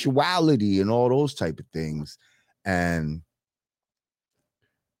sexuality and all those type of things. And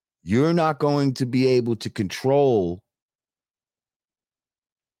you're not going to be able to control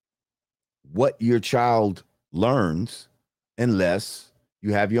what your child learns unless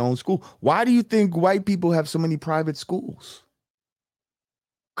you have your own school. Why do you think white people have so many private schools?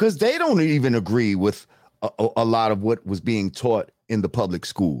 Because they don't even agree with a lot of what was being taught in the public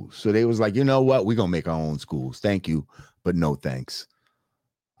schools. So they was like, you know what? We're going to make our own schools. Thank you, but no thanks.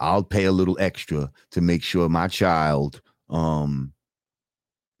 I'll pay a little extra to make sure my child,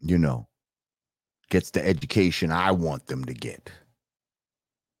 you know, gets the education I want them to get.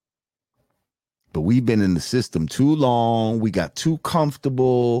 But we've been in the system too long. We got too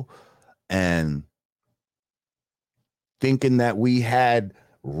comfortable. and thinking that we had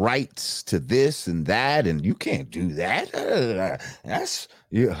rights to this and that, and you can't do that. That's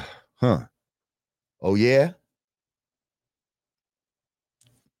yeah, huh? Oh yeah,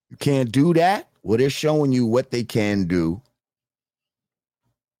 you can't do that. Well, they're showing you what they can do,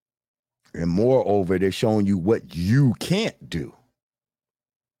 and moreover, they're showing you what you can't do.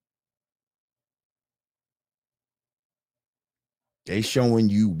 They're showing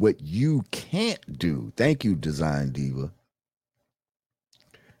you what you can't do. Thank you, Design Diva.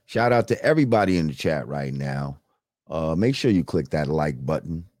 Shout out to everybody in the chat right now. Make sure you click that like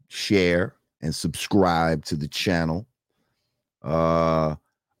button, share, and subscribe to the channel. Oh,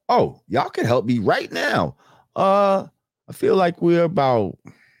 y'all can help me right now. I feel like we're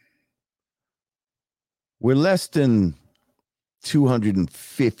less than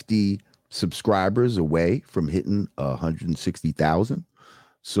 250 subscribers away from hitting 160,000.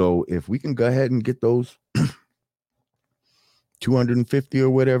 So if we can go ahead and get those 250 or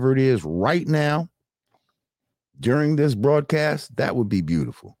whatever it is right now during this broadcast, that would be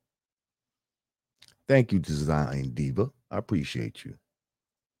beautiful. Thank you, Design Diva. I appreciate you.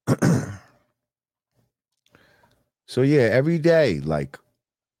 So yeah, every day, like,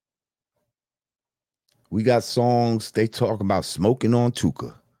 we got songs, they talk about smoking on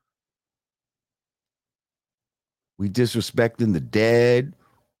Tuka. We disrespecting the dead.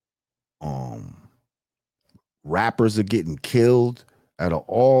 Rappers are getting killed at an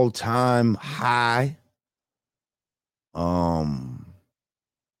all-time high.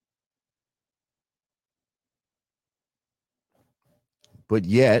 But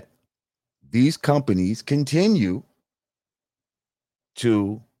yet, these companies continue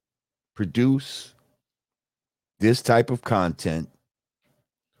to produce this type of content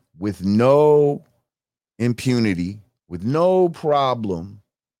with no impunity, with no problem,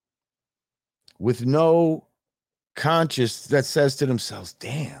 with no conscience that says to themselves,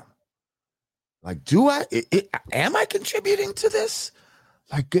 damn, like, am I contributing to this?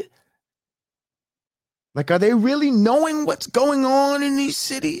 Like, are they really knowing what's going on in these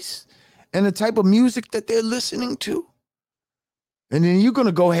cities and the type of music that they're listening to? And then you're going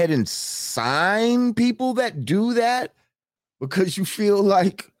to go ahead and sign people that do that because you feel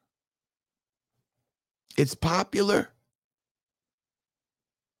like it's popular?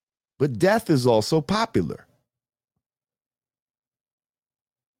 But death is also popular.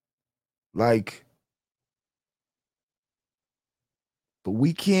 Like, but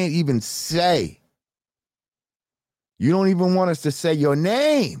we can't even say. You don't even want us to say your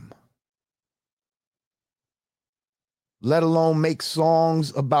name, let alone make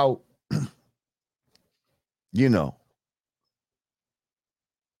songs about,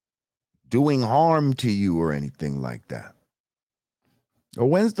 doing harm to you or anything like that. Or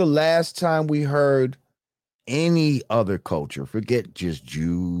when's the last time we heard any other culture, forget just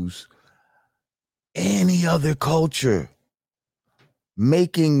Jews, any other culture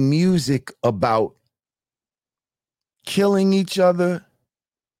making music about killing each other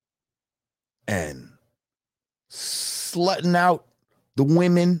and slutting out the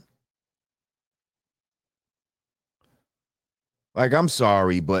women? Like, I'm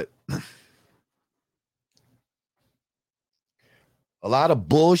sorry, but a lot of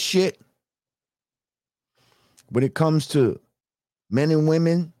bullshit when it comes to men and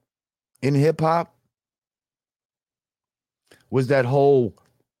women in hip hop was that whole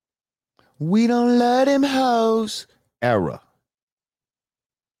 "we don't let him hoes" era.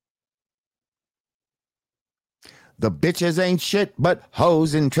 The bitches ain't shit but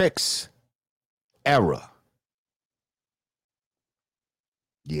hoes and tricks era.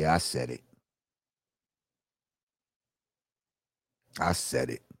 Yeah, I said it. I said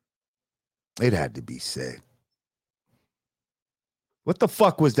it. It had to be said. What the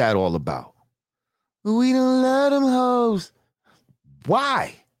fuck was that all about? We don't let them hoes.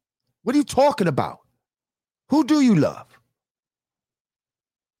 Why? What are you talking about? Who do you love?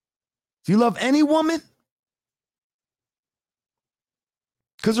 Do you love any woman?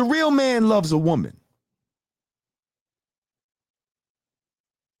 Because a real man loves a woman.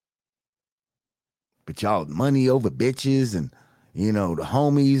 But y'all, money over bitches and, the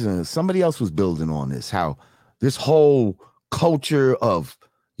homies, and somebody else was building on this, how this whole culture of,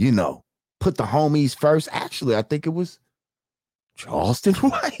 put the homies first. Actually, I think it was Charleston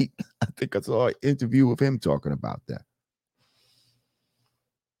White. I think I saw an interview of him talking about that.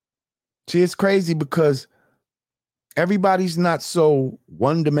 See, it's crazy because everybody's not so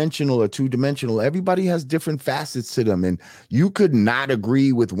one-dimensional or two-dimensional. Everybody has different facets to them. And you could not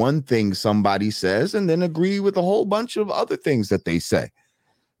agree with one thing somebody says and then agree with a whole bunch of other things that they say.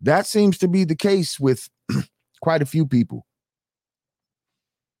 That seems to be the case with quite a few people.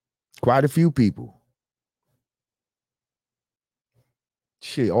 Quite a few people.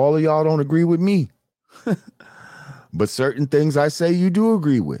 Shit, all of y'all don't agree with me. But certain things I say you do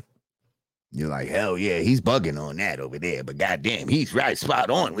agree with. You're like, hell yeah, he's bugging on that over there. But goddamn, he's right spot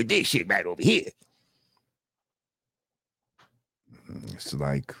on with this shit right over here. It's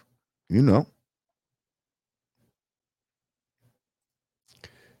like, you know.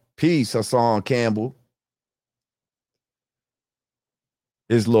 Peace, Hassan Campbell.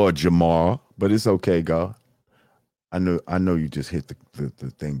 It's Lord Jamar, but it's okay, God. I know you just hit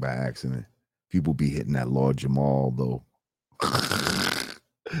the thing by accident. People be hitting that Lord Jamal though.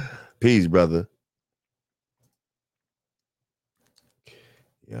 Peace, brother.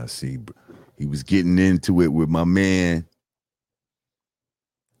 Yeah, I see. He was getting into it with my man.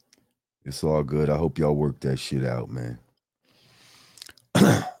 It's all good. I hope y'all work that shit out, man.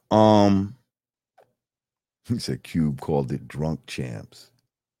 He said Cube called it drunk champs.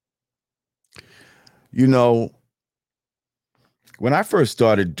 You know, when I first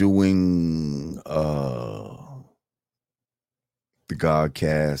started doing the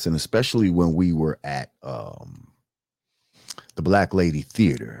Godcast, and especially when we were at the Black Lady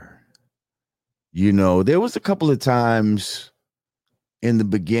Theater, you know, there was a couple of times in the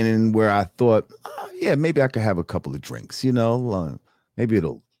beginning where I thought, oh, yeah, maybe I could have a couple of drinks, you know, maybe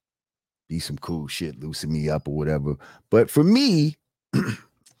it'll be some cool shit, loosen me up or whatever. But for me,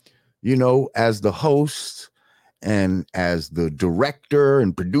 you know, as the host and as the director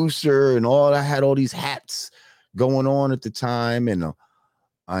and producer and all, I had all these hats going on at the time. And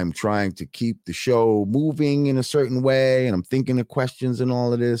I'm trying to keep the show moving in a certain way. And I'm thinking of questions and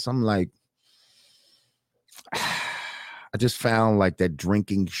all of this. I'm like, I just found like that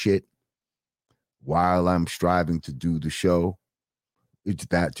drinking shit while I'm striving to do the show.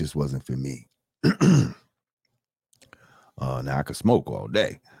 That just wasn't for me. Now I could smoke all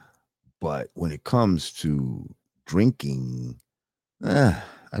day. But when it comes to drinking, I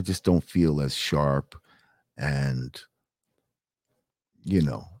just don't feel as sharp. And, you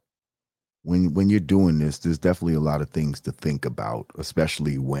know, when you're doing this, there's definitely a lot of things to think about,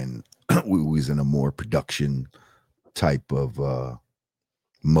 especially when we was in a more production type of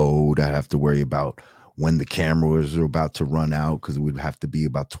mode. I have to worry about when the cameras are about to run out, because it would have to be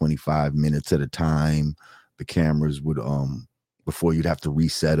about 25 minutes at a time. The cameras would before you'd have to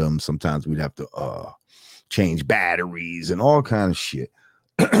reset them. Sometimes we'd have to change batteries and all kind of shit.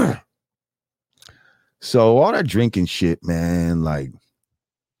 So all that drinking shit, man, like,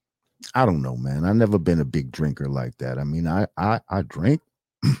 I don't know, man. I've never been a big drinker like that. I mean, I drink,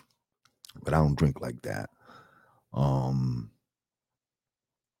 but I don't drink like that. And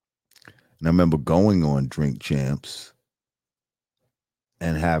I remember going on Drink Champs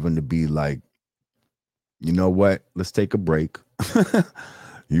and having to be like, you know what? Let's take a break.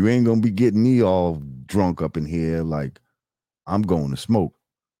 You ain't gonna be getting me all drunk up in here. Like, I'm going to smoke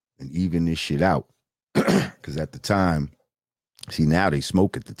and even this shit out. Because at the time, see, now they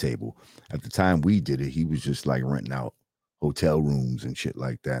smoke at the table. At the time we did it, he was just like renting out hotel rooms and shit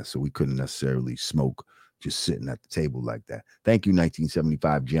like that. So we couldn't necessarily smoke just sitting at the table like that. Thank you,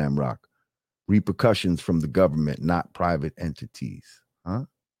 1975 Jam Rock. Repercussions from the government, not private entities. Huh?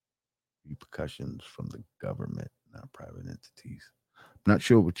 Repercussions from the government, not private entities. I'm not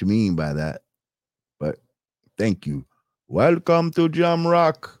sure what you mean by that, but thank you. Welcome to Jam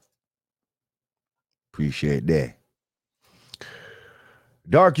Rock. Appreciate that.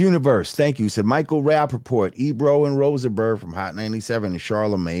 Dark Universe, thank you. Said Michael Rappaport, Ebro and Rosenberg from Hot 97 and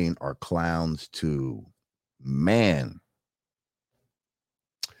Charlemagne are clowns too. Man,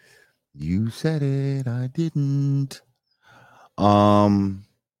 you said it, I didn't.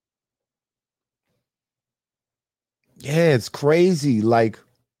 Yeah, it's crazy. Like,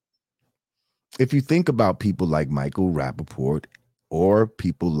 if you think about people like Michael Rappaport or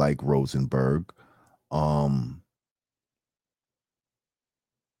people like Rosenberg,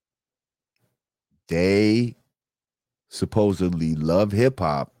 they supposedly love hip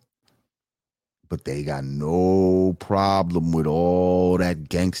hop, but they got no problem with all that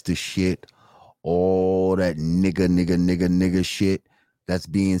gangster shit, all that nigga shit that's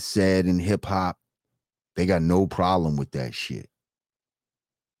being said in hip hop. They got no problem with that shit.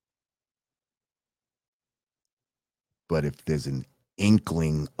 But if there's an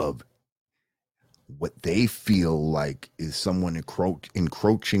inkling of what they feel like is someone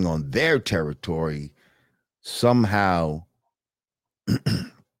encroaching on their territory, somehow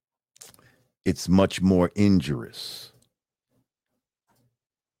it's much more injurious.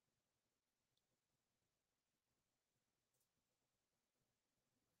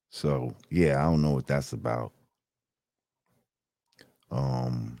 So yeah, I don't know what that's about.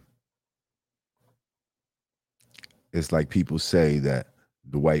 Um, it's like people say that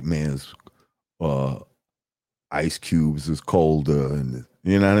the white man's uh ice cubes is colder, and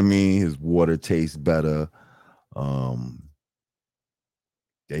you know what I mean. His water tastes better. Um,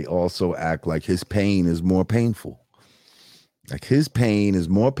 they also act like his pain is more painful. Like his pain is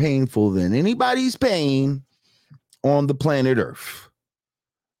more painful than anybody's pain on the planet Earth.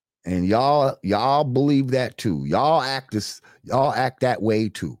 And y'all believe that too. Y'all act that way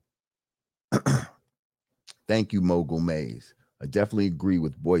too. Thank you, Mogul Mays. I definitely agree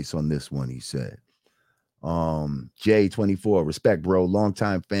with Boyce on this one, he said. J24, respect, bro.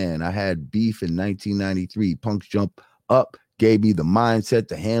 Longtime fan. I had beef in 1993. Punks jump up, gave me the mindset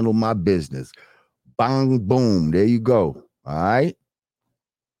to handle my business. Bang, boom. There you go. All right.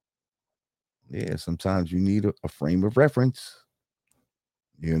 Yeah, sometimes you need a frame of reference,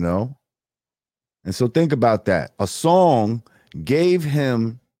 you know? And so think about that. A song gave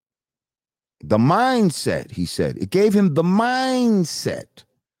him the mindset, he said. It gave him the mindset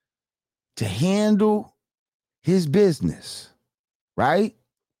to handle his business, right?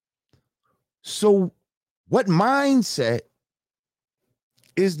 So, what mindset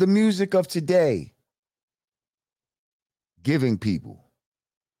is the music of today giving people?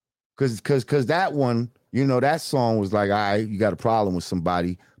 Because that one, you know, that song was like, all right, you got a problem with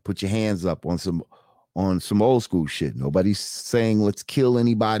somebody, put your hands up on some old school shit. Nobody's saying let's kill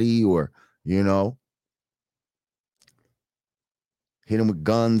anybody or, you know, hit them with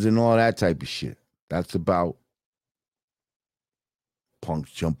guns and all that type of shit. That's about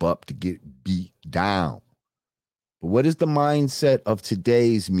punks jump up to get beat down. But what is the mindset of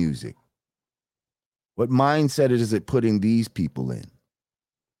today's music? What mindset is it putting these people in?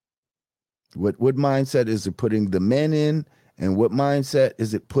 What mindset is it putting the men in? And what mindset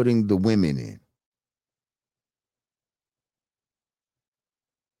is it putting the women in?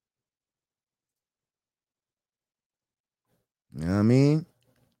 You know what I mean?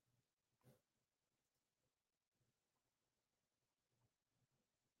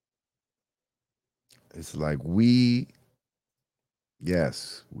 It's like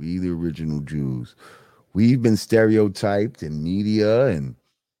yes, we the original Jews. We've been stereotyped in media and,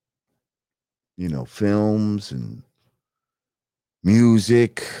 you know, films and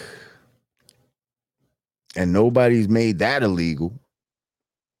music, and nobody's made that illegal.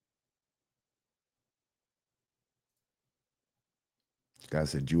 Guy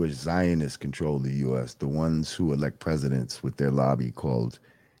said Jewish Zionists control the U.S., the ones who elect presidents with their lobby called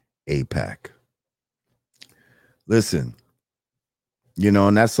APAC. Listen, you know,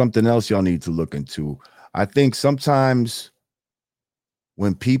 and that's something else y'all need to look into. I think sometimes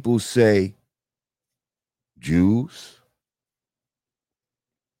when people say Jews,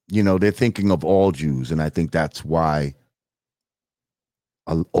 you know, they're thinking of all Jews. And I think that's why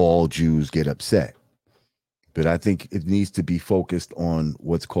all Jews get upset. But I think it needs to be focused on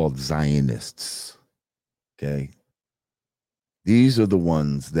what's called Zionists. Okay. These are the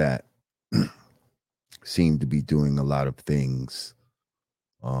ones that seem to be doing a lot of things.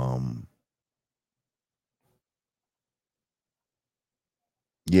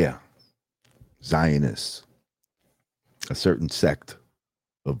 Yeah, Zionists, a certain sect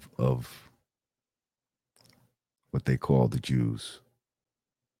of what they call the Jews.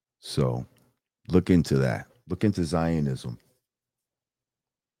 So look into that. Look into Zionism.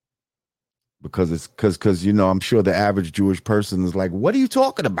 Because it's because you know, I'm sure the average Jewish person is like, what are you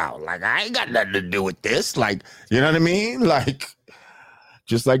talking about? Like, I ain't got nothing to do with this. Like, you know what I mean? Like,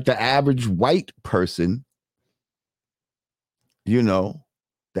 just like the average white person, you know,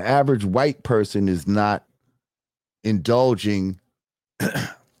 the average white person is not indulging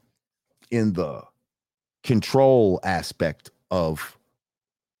in the control aspect of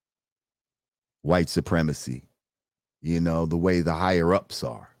white supremacy, you know, the way the higher ups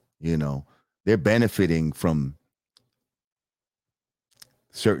are, you know, they're benefiting from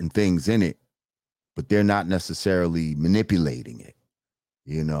certain things in it, but they're not necessarily manipulating it,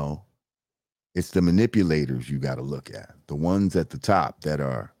 you know. It's the manipulators you got to look at, the ones at the top that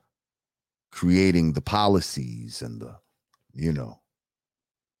are creating the policies and the, you know,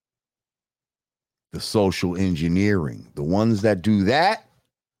 the social engineering. The ones that do that,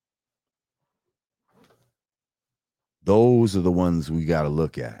 those are the ones we got to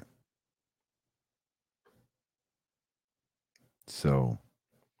look at. So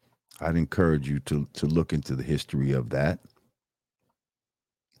I'd encourage you to look into the history of that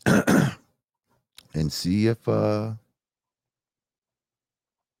and see if I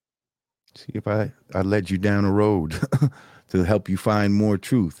led you down a road to help you find more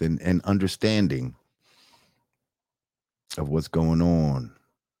truth and understanding of what's going on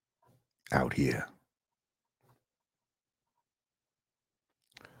out here.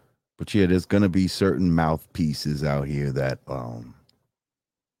 But yeah, there's going to be certain mouthpieces out here that are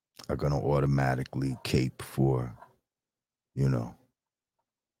going to automatically cape for, you know,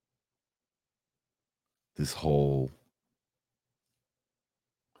 this whole,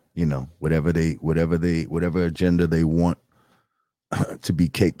 you know, whatever agenda they want to be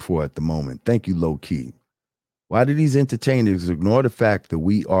caped for at the moment. Thank you, low key. Why do these entertainers ignore the fact that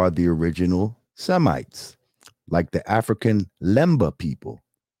we are the original Semites, like the African Lemba people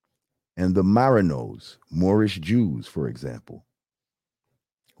and the Marinos, Moorish Jews, for example?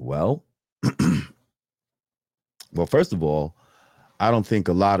 Well, well, first of all, I don't think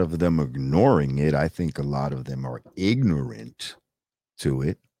a lot of them are ignoring it. I think a lot of them are ignorant to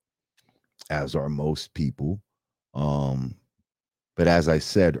it, as are most people. But as I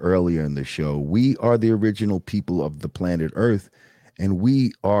said earlier in the show, we are the original people of the planet Earth, and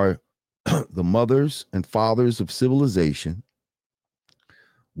we are the mothers and fathers of civilization.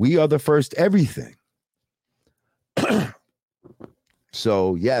 We are the first everything.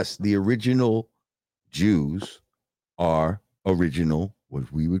 So, yes, the original Jews are original, what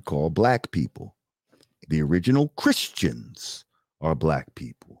we would call black people. The original Christians are black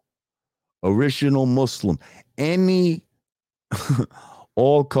people. Original Muslim,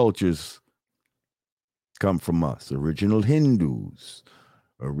 all cultures come from us. Original Hindus,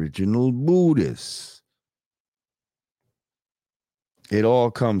 original Buddhists. It all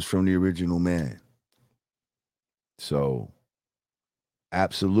comes from the original man. So,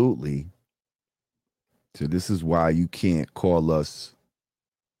 absolutely. So this is why you can't call us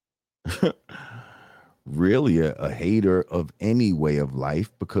really a hater of any way of life,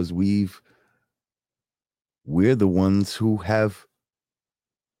 because we're the ones who have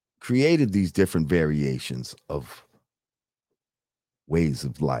created these different variations of ways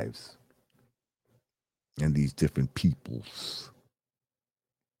of lives and these different peoples.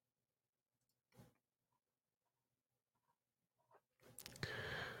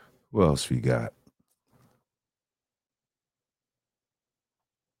 What else we got?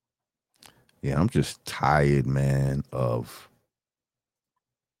 Yeah, I'm just tired, man,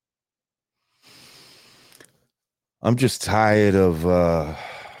 I'm just tired of the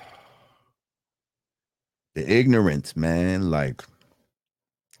ignorance, man. Like,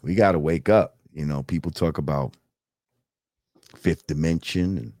 we got to wake up. You know, people talk about fifth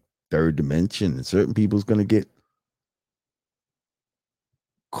dimension and third dimension, and certain people's going to get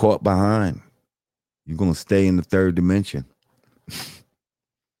caught behind. You're going to stay in the third dimension.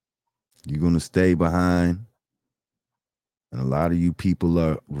 You're going to stay behind. And a lot of you people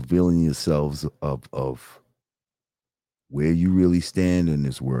are revealing yourselves of where you really stand in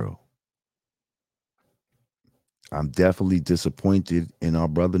this world. I'm definitely disappointed in our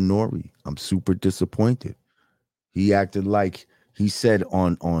brother Nore. I'm super disappointed. He acted like he said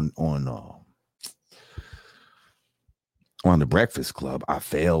on the Breakfast Club, I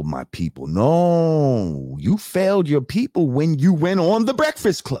failed my people. No, you failed your people when you went on the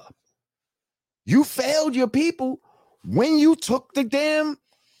Breakfast Club. You failed your people when you took the damn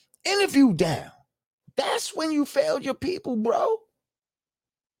interview down. That's when you failed your people, bro.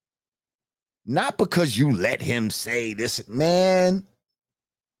 Not because you let him say this, man.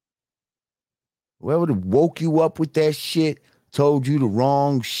 Whoever woke you up with that shit told you the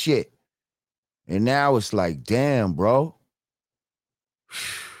wrong shit. And now it's like, damn, bro.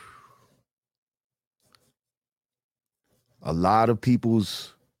 A lot of people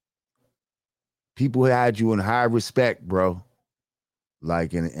had you in high respect, bro.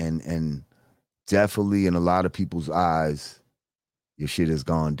 Like, and definitely in a lot of people's eyes, your shit has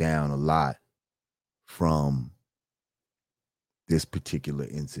gone down a lot from this particular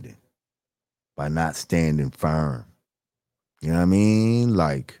incident by not standing firm. You know what I mean?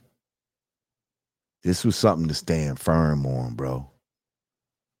 Like, this was something to stand firm on, bro.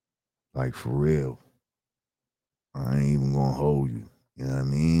 Like, for real. I ain't even gonna hold you. You know what I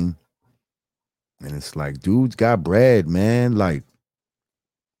mean? And it's like, dudes got bread, man. Like,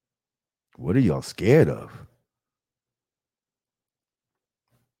 what are y'all scared of?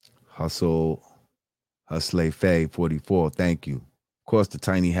 Hustle Faye 44, thank you. Of course, the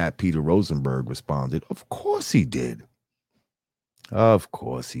tiny hat Peter Rosenberg responded. Of course he did. Of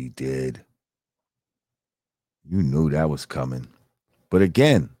course he did. You knew that was coming. But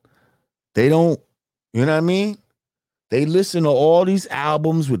again, they don't, you know what I mean? They listen to all these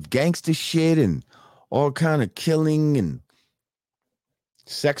albums with gangster shit and all kind of killing and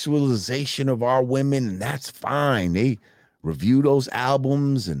sexualization of our women, and that's fine. review those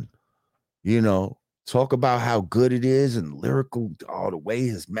albums and, talk about how good it is and lyrical, all the way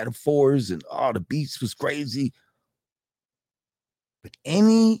his metaphors and all the beats was crazy. But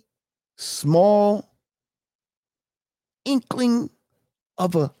any small inkling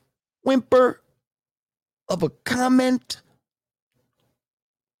of a whimper of a comment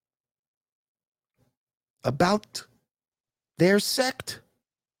about their sect,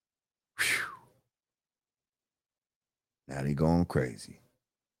 whew, now they going crazy.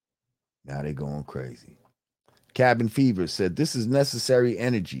 Cabin Fever said, this is necessary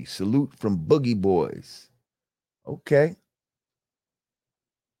energy. Salute from Boogie Boys. Okay.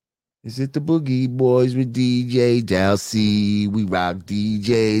 Is it the Boogie Boys with DJ Dalcy? We rock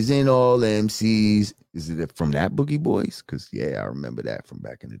DJs and all MCs. Is it from that Boogie Boys? Because, yeah, I remember that from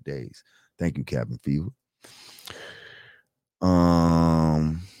back in the days. Thank you, Cabin Fever. Who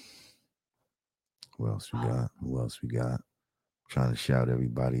else we got? Trying to shout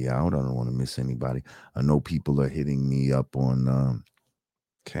everybody out. I don't want to miss anybody. I know people are hitting me up on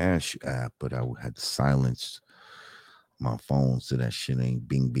Cash App, but I had to silence my phone so that shit ain't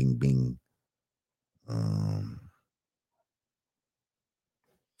bing, bing, bing.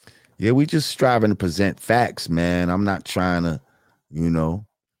 Yeah, we just striving to present facts, man. I'm not trying to,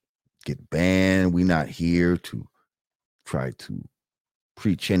 get banned. We not here to try to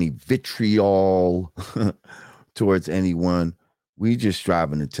preach any vitriol towards anyone. We just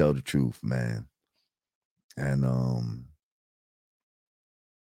striving to tell the truth, man. And the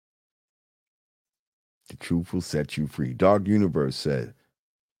truth will set you free. Dog Universe said,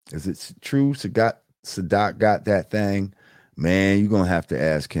 is it true Sadat got that thing? Man, you're going to have to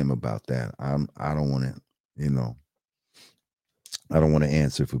ask him about that. I don't want to, I don't want to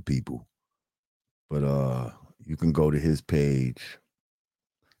answer for people. But you can go to his page.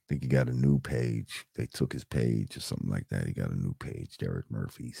 I think he got a new page. They took his page or something like that. He got a new page, Derek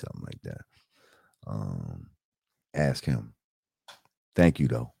Murphy, something like that. Ask him. Thank you,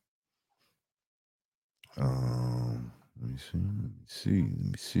 though. Let me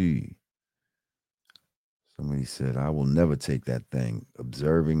see. Somebody said, I will never take that thing.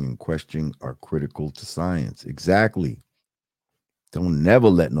 Observing and questioning are critical to science. Exactly. Don't never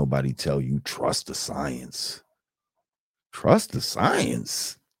let nobody tell you, trust the science. Trust the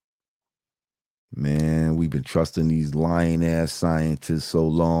science. Man, we've been trusting these lying-ass scientists so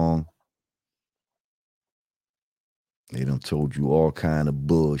long. They done told you all kind of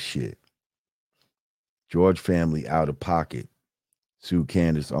bullshit. George family out of pocket. Sue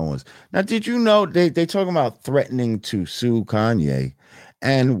Candace Owens. Now, did you know they talking about threatening to sue Kanye?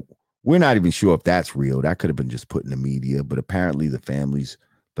 And we're not even sure if that's real. That could have been just put in the media, but apparently the family's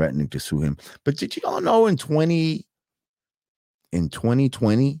threatening to sue him. But did you all know in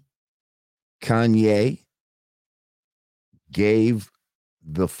 2020, Kanye gave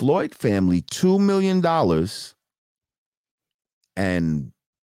the Floyd family $2 million and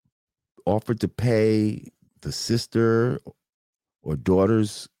offered to pay the sister or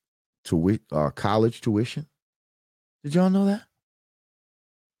daughter's college tuition? Did y'all know that?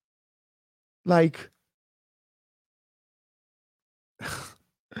 Like,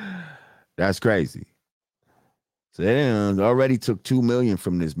 that's crazy. So they already took $2 million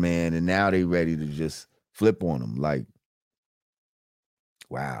from this man, and now they ready to just flip on him. Like,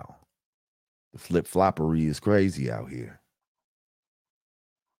 wow, the flip-floppery is crazy out here.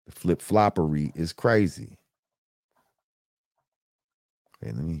 The flip-floppery is crazy.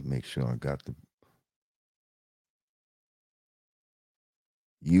 Okay, let me make sure I got the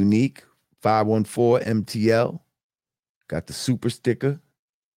Unique 514 MTL. Got the super sticker.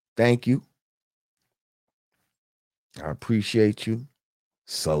 Thank you. I appreciate you.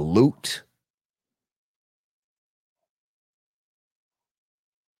 Salute.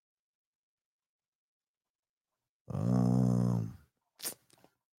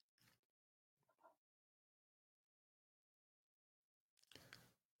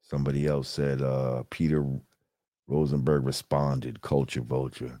 Somebody else said Peter Rosenberg responded, Culture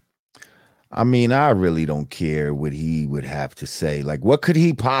Vulture. I mean, I really don't care what he would have to say. Like, what could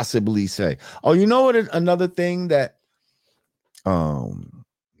he possibly say? Oh, you know what? Another thing that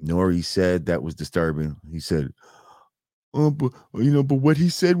Nore said that was disturbing. He said, but what he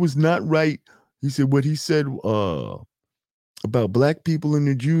said was not right. He said what he said about black people and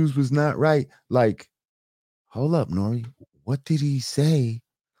the Jews was not right. Like, hold up, Nore. What did he say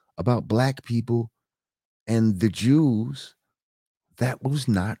about black people and the Jews that was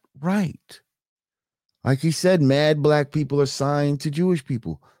not right? Like he said, mad black people are signed to Jewish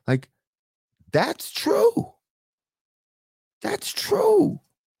people. Like, that's true. That's true.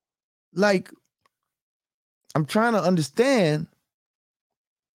 Like, I'm trying to understand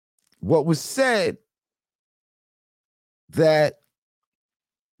what was said that,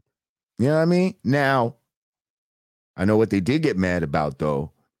 you know what I mean? Now, I know what they did get mad about,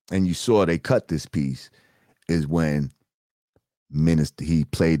 though, and you saw they cut this piece, is when he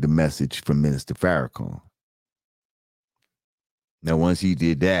played the message from Minister Farrakhan. Now, once he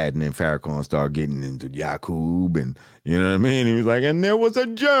did that, and then Farrakhan started getting into Yakub, and you know what I mean? He was like, and there was a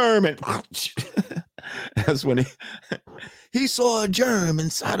germ, and that's when he saw a germ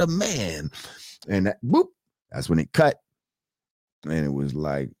inside a man. And that, whoop, that's when it cut. And it was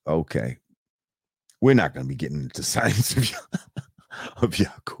like, okay, we're not going to be getting into science of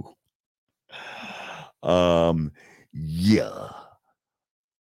Yakub. Yeah.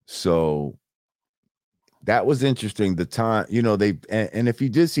 So that was interesting. The time, you know, and if you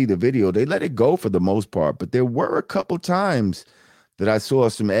did see the video, they let it go for the most part, but there were a couple times that I saw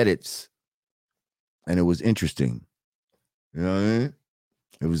some edits and it was interesting. You know what I mean?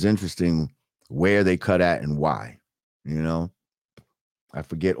 It was interesting where they cut at and why, you know? I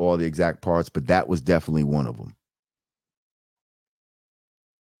forget all the exact parts, but that was definitely one of them.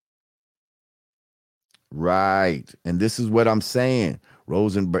 Right. And this is what I'm saying.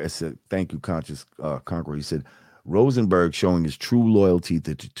 Rosenberg said, thank you, Conscious Conqueror. He said, Rosenberg showing his true loyalty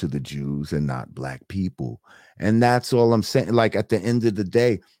to the Jews and not black people. And that's all I'm saying. Like at the end of the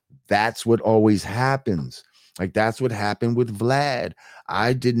day, that's what always happens. Like that's what happened with Vlad.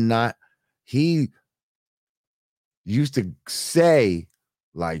 He used to say,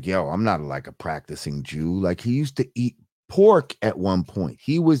 like, yo, I'm not like a practicing Jew. Like he used to eat pork at one point.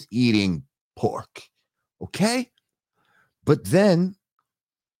 He was eating pork. Okay. But then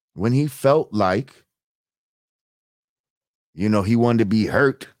when he felt like, you know, he wanted to be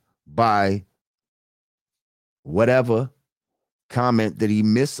hurt by whatever comment that he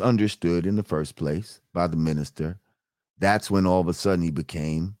misunderstood in the first place by the minister, that's when all of a sudden he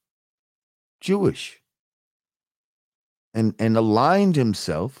became Jewish and aligned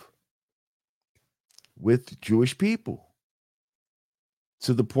himself with Jewish people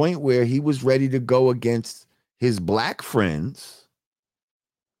to the point where he was ready to go against his black friends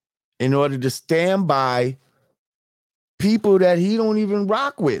in order to stand by people that he don't even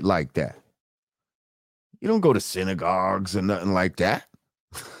rock with like that. You don't go to synagogues or nothing like that.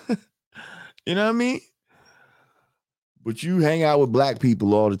 You know what I mean? But you hang out with black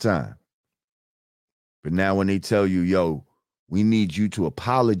people all the time. But now when they tell you, yo, we need you to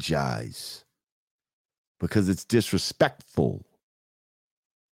apologize because it's disrespectful.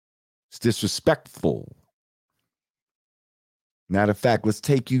 It's disrespectful. Matter of fact, let's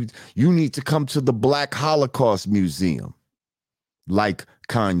take you need to come to the Black Holocaust Museum. Like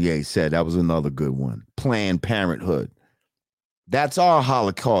Kanye said, that was another good one. Planned Parenthood. That's our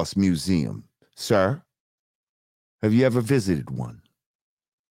Holocaust Museum, sir. Have you ever visited one?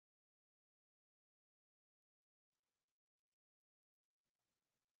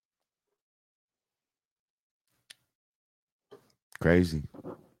 Crazy.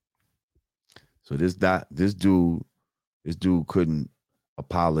 So this dude couldn't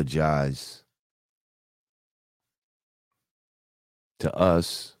apologize to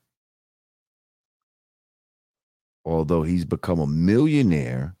us, although he's become a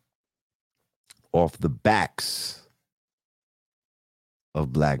millionaire off the backs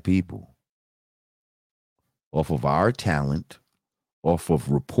of black people, off of our talent, off of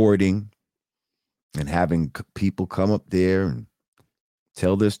reporting and having people come up there and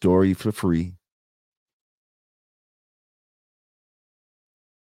tell their story for free.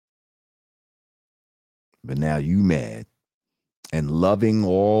 But now you mad and loving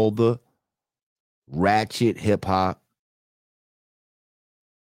all the ratchet hip hop.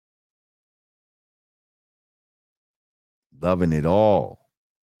 Loving it all.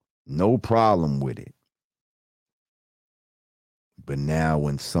 No problem with it. But now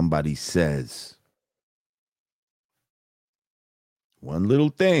when somebody says one little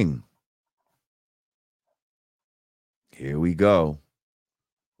thing, here we go.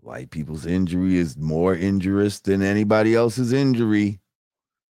 White people's injury is more injurious than anybody else's injury.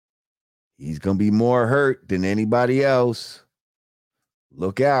 He's going to be more hurt than anybody else.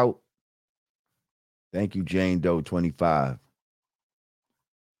 Look out. Thank you, Jane Doe 25.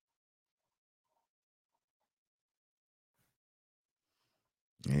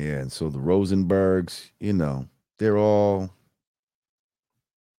 Yeah, and so the Rosenbergs, you know, they're all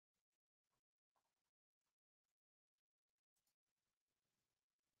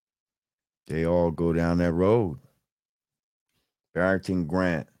go down that road. Barrington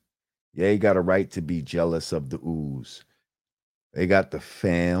Grant. Yeah, he got a right to be jealous of the ooze. They got the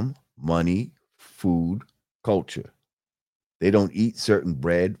fam, money, food, culture. They don't eat certain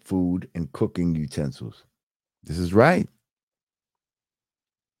bread, food, and cooking utensils. This is right.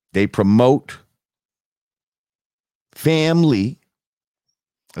 They promote family,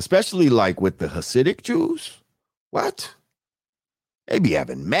 especially like with the Hasidic Jews. What? They be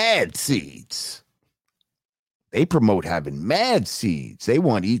having mad seeds. They promote having mad seeds. They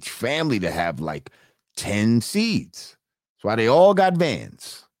want each family to have like 10 seeds. That's why they all got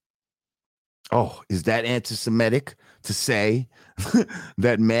vans. Oh, is that anti-Semitic to say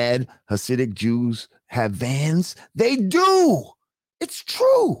that mad Hasidic Jews have vans? They do. It's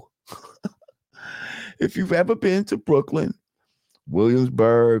true. If you've ever been to Brooklyn,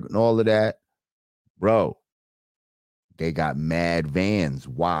 Williamsburg, and all of that, bro, they got mad vans.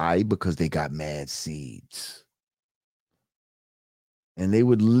 Why? Because they got mad seeds. And they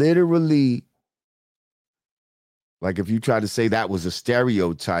would literally, like if you try to say that was a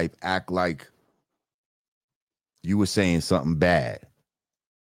stereotype, act like you were saying something bad.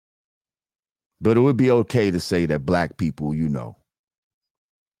 But it would be okay to say that black people,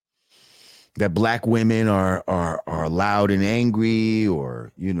 that black women are loud and angry,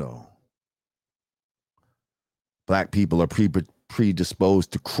 or, black people are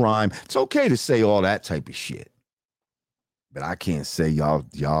predisposed to crime. It's okay to say all that type of shit. But I can't say y'all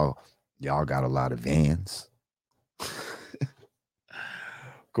got a lot of vans.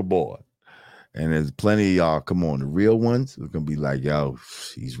 Come on. And there's plenty of y'all, come on, the real ones are gonna be like, yo,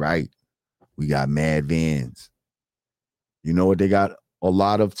 he's right. We got mad vans. You know what they got a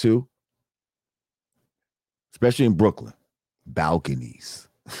lot of too? Especially in Brooklyn, balconies.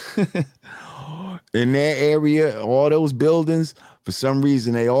 In their area, all those buildings, for some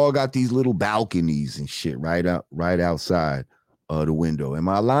reason, they all got these little balconies and shit right outside the window. Am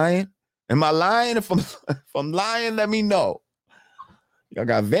I lying? Am I lying? If I'm lying, let me know. Y'all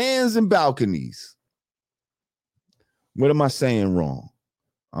got vans and balconies. What am I saying wrong?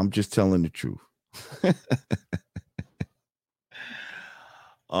 I'm just telling the truth.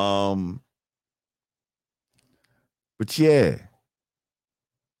 But yeah,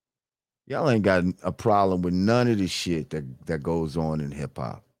 y'all ain't got a problem with none of the shit that goes on in hip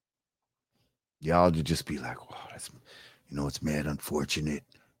hop. Y'all just be like, wow, that's, it's mad unfortunate,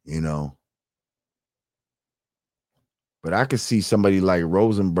 But I could see somebody like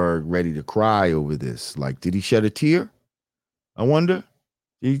Rosenberg ready to cry over this. Like, did he shed a tear? I wonder.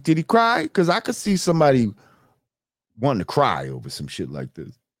 Did he cry? Because I could see somebody wanting to cry over some shit like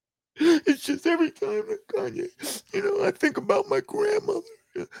this. It's just every time Kanye, I think about my grandmother.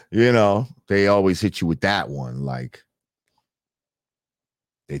 They always hit you with that one. Like,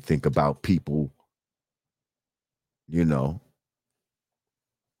 they think about people,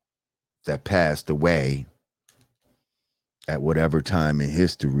 that passed away at whatever time in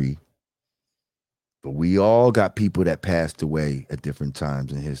history. But we all got people that passed away at different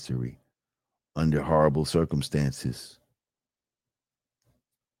times in history under horrible circumstances.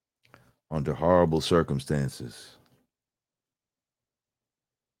 Under horrible circumstances.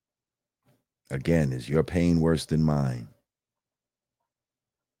 Again, is your pain worse than mine?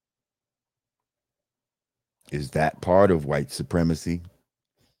 Is that part of white supremacy?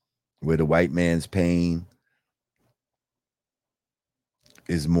 Where the white man's pain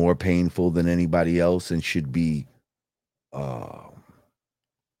is more painful than anybody else and should be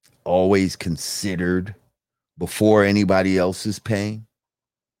always considered before anybody else's pain?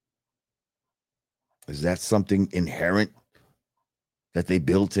 Is that something inherent that they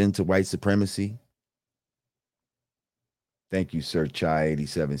built into white supremacy? Thank you, Sir Chai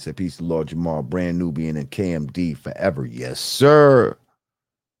 87 said, peace to Lord Jamal, brand Nubian and KMD forever. Yes, sir.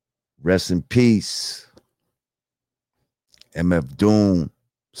 Rest in peace. MF Doom,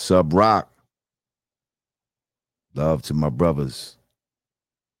 Sub Rock. Love to my brothers.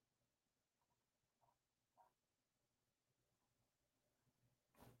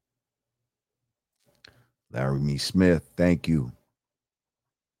 Larry Me Smith, thank you.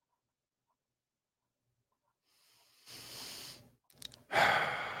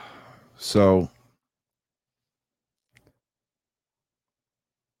 So,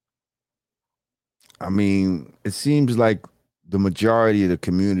 I mean, it seems like the majority of the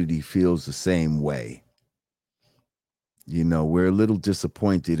community feels the same way. We're a little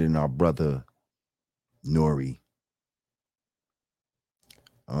disappointed in our brother Nore.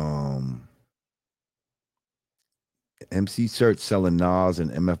 MC Search selling Nas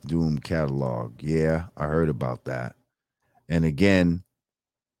and MF Doom catalog. Yeah, I heard about that. And again,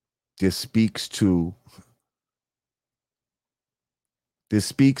 this speaks to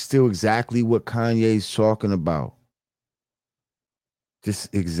exactly what Kanye's talking about. This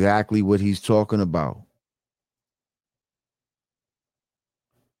exactly what he's talking about.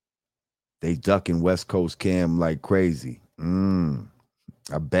 They ducking West Coast Cam like crazy.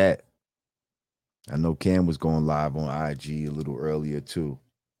 I bet. I know Cam was going live on IG a little earlier too.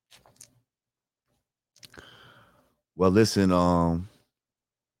 Well, listen,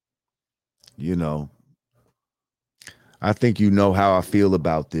 you know, I think you know how I feel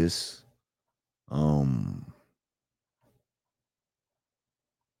about this. Um,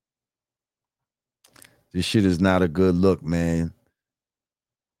 this shit is not a good look, man.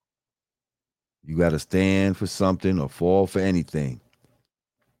 You got to stand for something or fall for anything.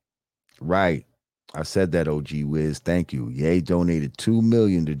 Right. I said that, OG Wiz. Thank you. Ye donated $2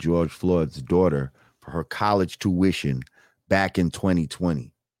 million to George Floyd's daughter for her college tuition back in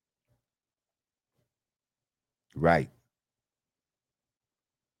 2020. Right.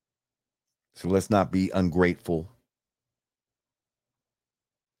 So let's not be ungrateful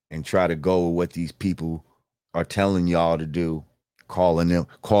and try to go with what these people are telling y'all to do. Calling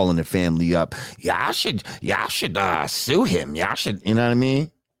the family up. Y'all should sue him. Y'all should, you know what I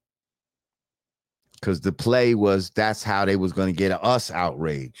mean? Because the play was that's how they was going to get us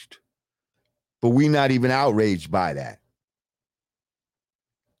outraged. But we not even outraged by that.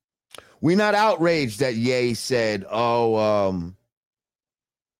 We not outraged that Ye said, you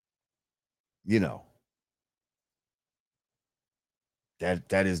know,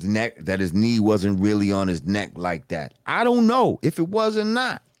 that his knee wasn't really on his neck like that. I don't know if it was or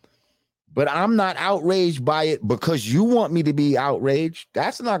not. But I'm not outraged by it because you want me to be outraged.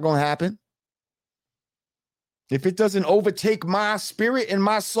 That's not going to happen. If it doesn't overtake my spirit and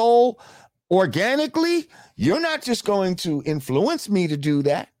my soul organically, you're not just going to influence me to do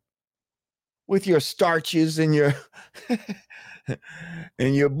that with your starches and your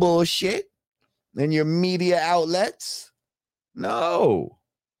and your bullshit and your media outlets. No.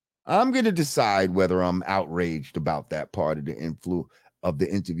 I'm going to decide whether I'm outraged about that part of the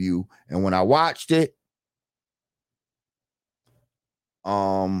interview. And when I watched it,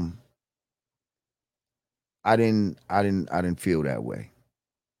 I didn't feel that way.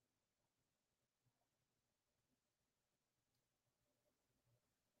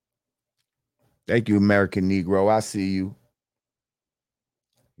 Thank you, American Negro. I see you.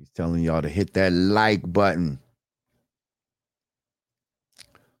 He's telling y'all to hit that like button.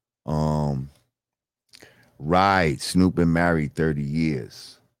 Um, right. Snoop been married 30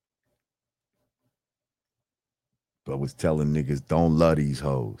 years. But was telling niggas don't love these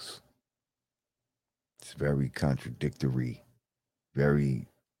hoes. It's very contradictory, very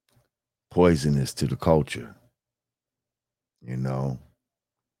poisonous to the culture. You know,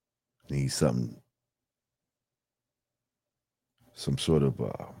 need some sort of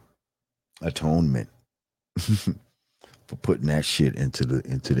atonement for putting that shit into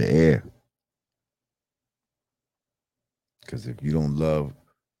the air. Because if you don't love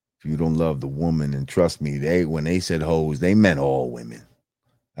the woman, and trust me, when they said hoes, they meant all women.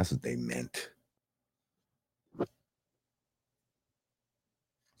 That's what they meant.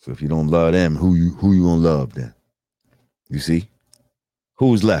 So if you don't love them, who you gonna love then? You see?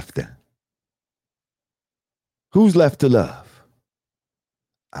 Who's left then? Who's left to love?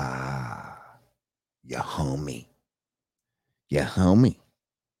 Ah, your homie. Your homie.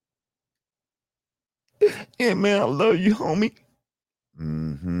 Yeah, man, I love you, homie.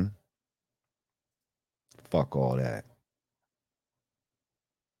 Mm-hmm. Fuck all that.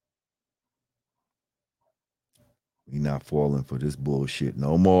 We not falling for this bullshit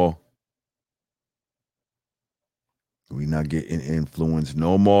no more. We not getting influenced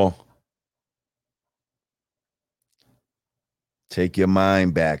no more. Take your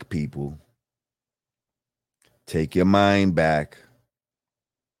mind back, people. Take your mind back.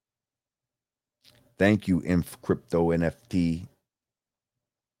 Thank you, Crypto NFT.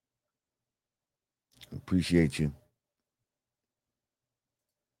 Appreciate you.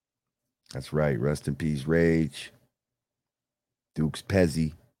 That's right. Rest in peace, Rage. Dukes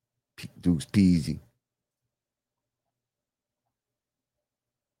Pezzy. Dukes Peasy.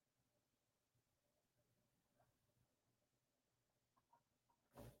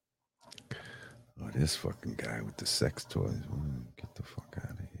 Oh, this fucking guy with the sex toys. Get the fuck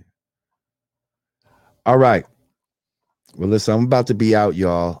out of here. All right. Well, listen, I'm about to be out,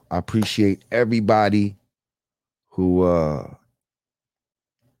 y'all. I appreciate everybody who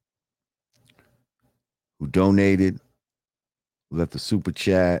donated, who left the super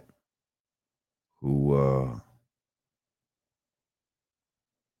chat, who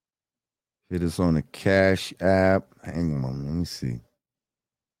hit us on the Cash app. Hang on, let me see.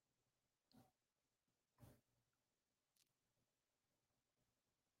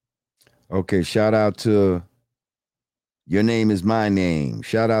 Okay, shout out to Your name is my name.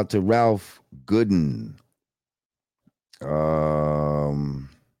 Shout out to Ralph Gooden.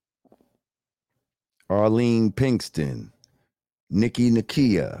 Arlene Pinkston. Nikki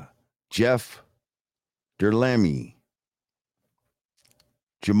Nakia. Jeff Derlemy.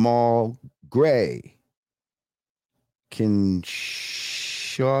 Jamal Gray. Kinshasha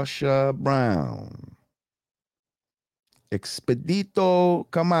Brown. Expedito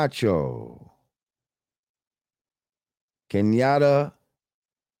Camacho. Kenyatta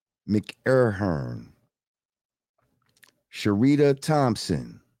McErhern. Sharita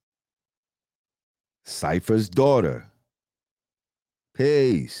Thompson. Cypher's daughter.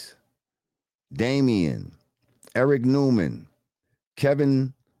 Peace. Damien. Eric Newman.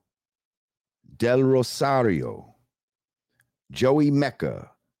 Kevin Del Rosario. Joey Mecca.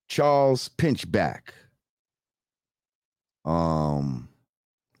 Charles Pinchback.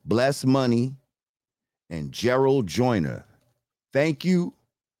 Bless Money. And Gerald Joyner. Thank you.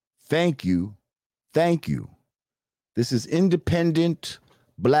 Thank you. Thank you. This is independent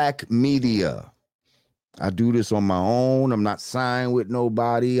black media. I do this on my own. I'm not signed with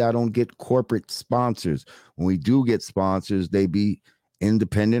nobody. I don't get corporate sponsors. When we do get sponsors, they be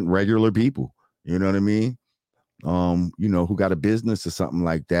independent, regular people. You know what I mean? Who got a business or something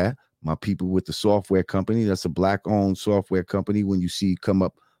like that. My people with the software company, that's a black-owned software company. When you see come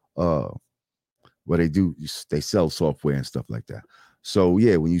up, what they do, they sell software and stuff like that. So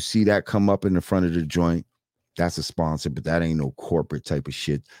yeah, when you see that come up in the front of the joint, that's a sponsor, but that ain't no corporate type of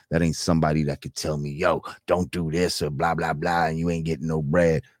shit. That ain't somebody that could tell me, yo, don't do this or blah, blah, blah, and you ain't getting no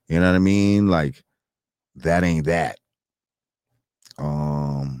bread. You know what I mean? Like, that ain't that.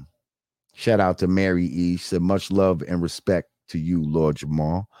 Shout out to Mary E. She said, much love and respect to you, Lord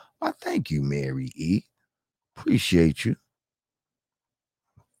Jamal. I thank you, Mary E. Appreciate you.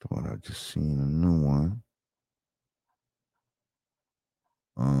 Thought I just seen a new one.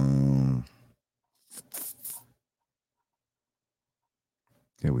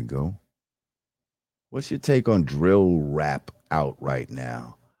 Here we go. What's your take on drill rap out right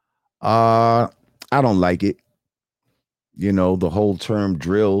now? I don't like it. You know, the whole term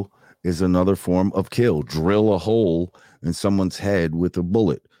drill is another form of kill. Drill a hole in someone's head with a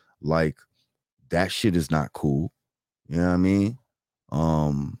bullet. Like, that shit is not cool. You know what I mean?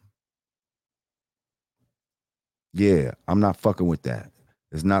 Yeah, I'm not fucking with that.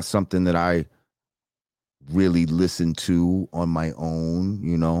 It's not something that I really listen to on my own.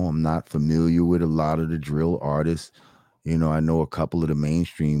 You know, I'm not familiar with a lot of the drill artists. You know, I know a couple of the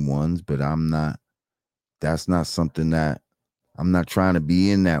mainstream ones, but that's not something that I'm not trying to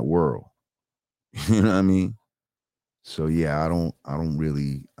be in that world. You know what I mean? So yeah, I don't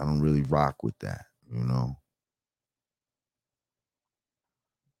really rock with that, you know.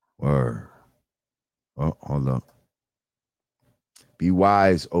 Or hold up. Be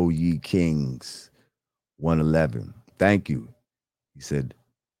wise, O ye kings. 111. Thank you. He said,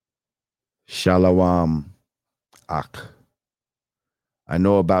 Shalom Ak. I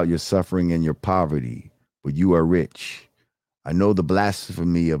know about your suffering and your poverty, but you are rich. I know the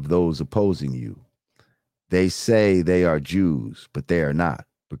blasphemy of those opposing you. They say they are Jews, but they are not,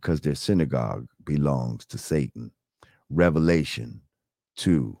 because their synagogue belongs to Satan. Revelation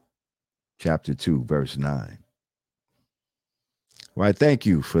 2, chapter 2, verse 9. Well, I thank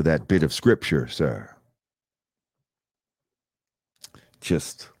you for that bit of scripture, sir.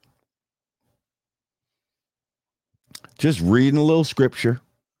 Just reading a little scripture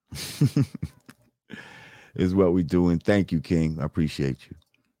is what we're doing. Thank you, King. I appreciate you.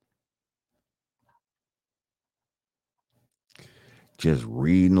 Just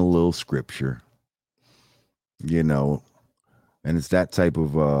reading a little scripture, you know, and it's that type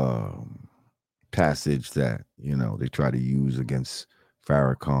of passage that, you know, they try to use against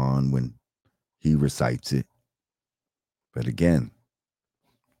Farrakhan when he recites it. But again,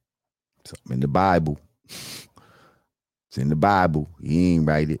 something in the Bible. It's in the Bible. He ain't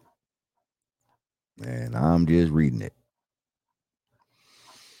write it. And I'm just reading it.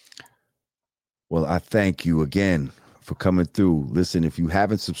 Well, I thank you again for coming through. Listen, if you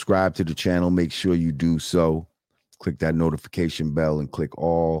haven't subscribed to the channel, make sure you do so. Click that notification bell and click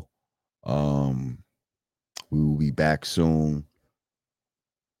all. We will be back soon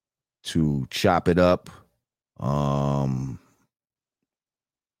to chop it up.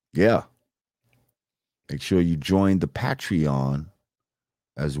 Yeah. Make sure you join the Patreon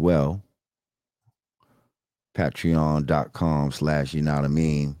as well.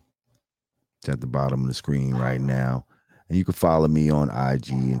 Patreon.com/YouKnowWhatImean. It's at the bottom of the screen right now. And you can follow me on IG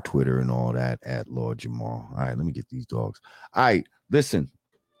and Twitter and all that at Lord Jamal. All right, let me get these dogs. All right, listen.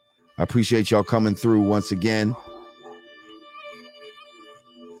 I appreciate y'all coming through once again.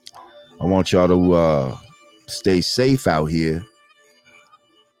 I want y'all to stay safe out here.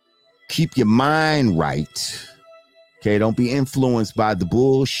 Keep your mind right. Okay, don't be influenced by the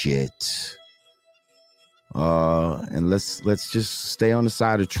bullshit. And let's just stay on the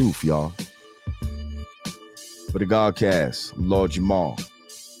side of truth, y'all. For the Godcast, I'm Lord Jamal.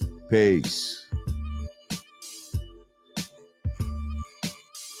 Peace.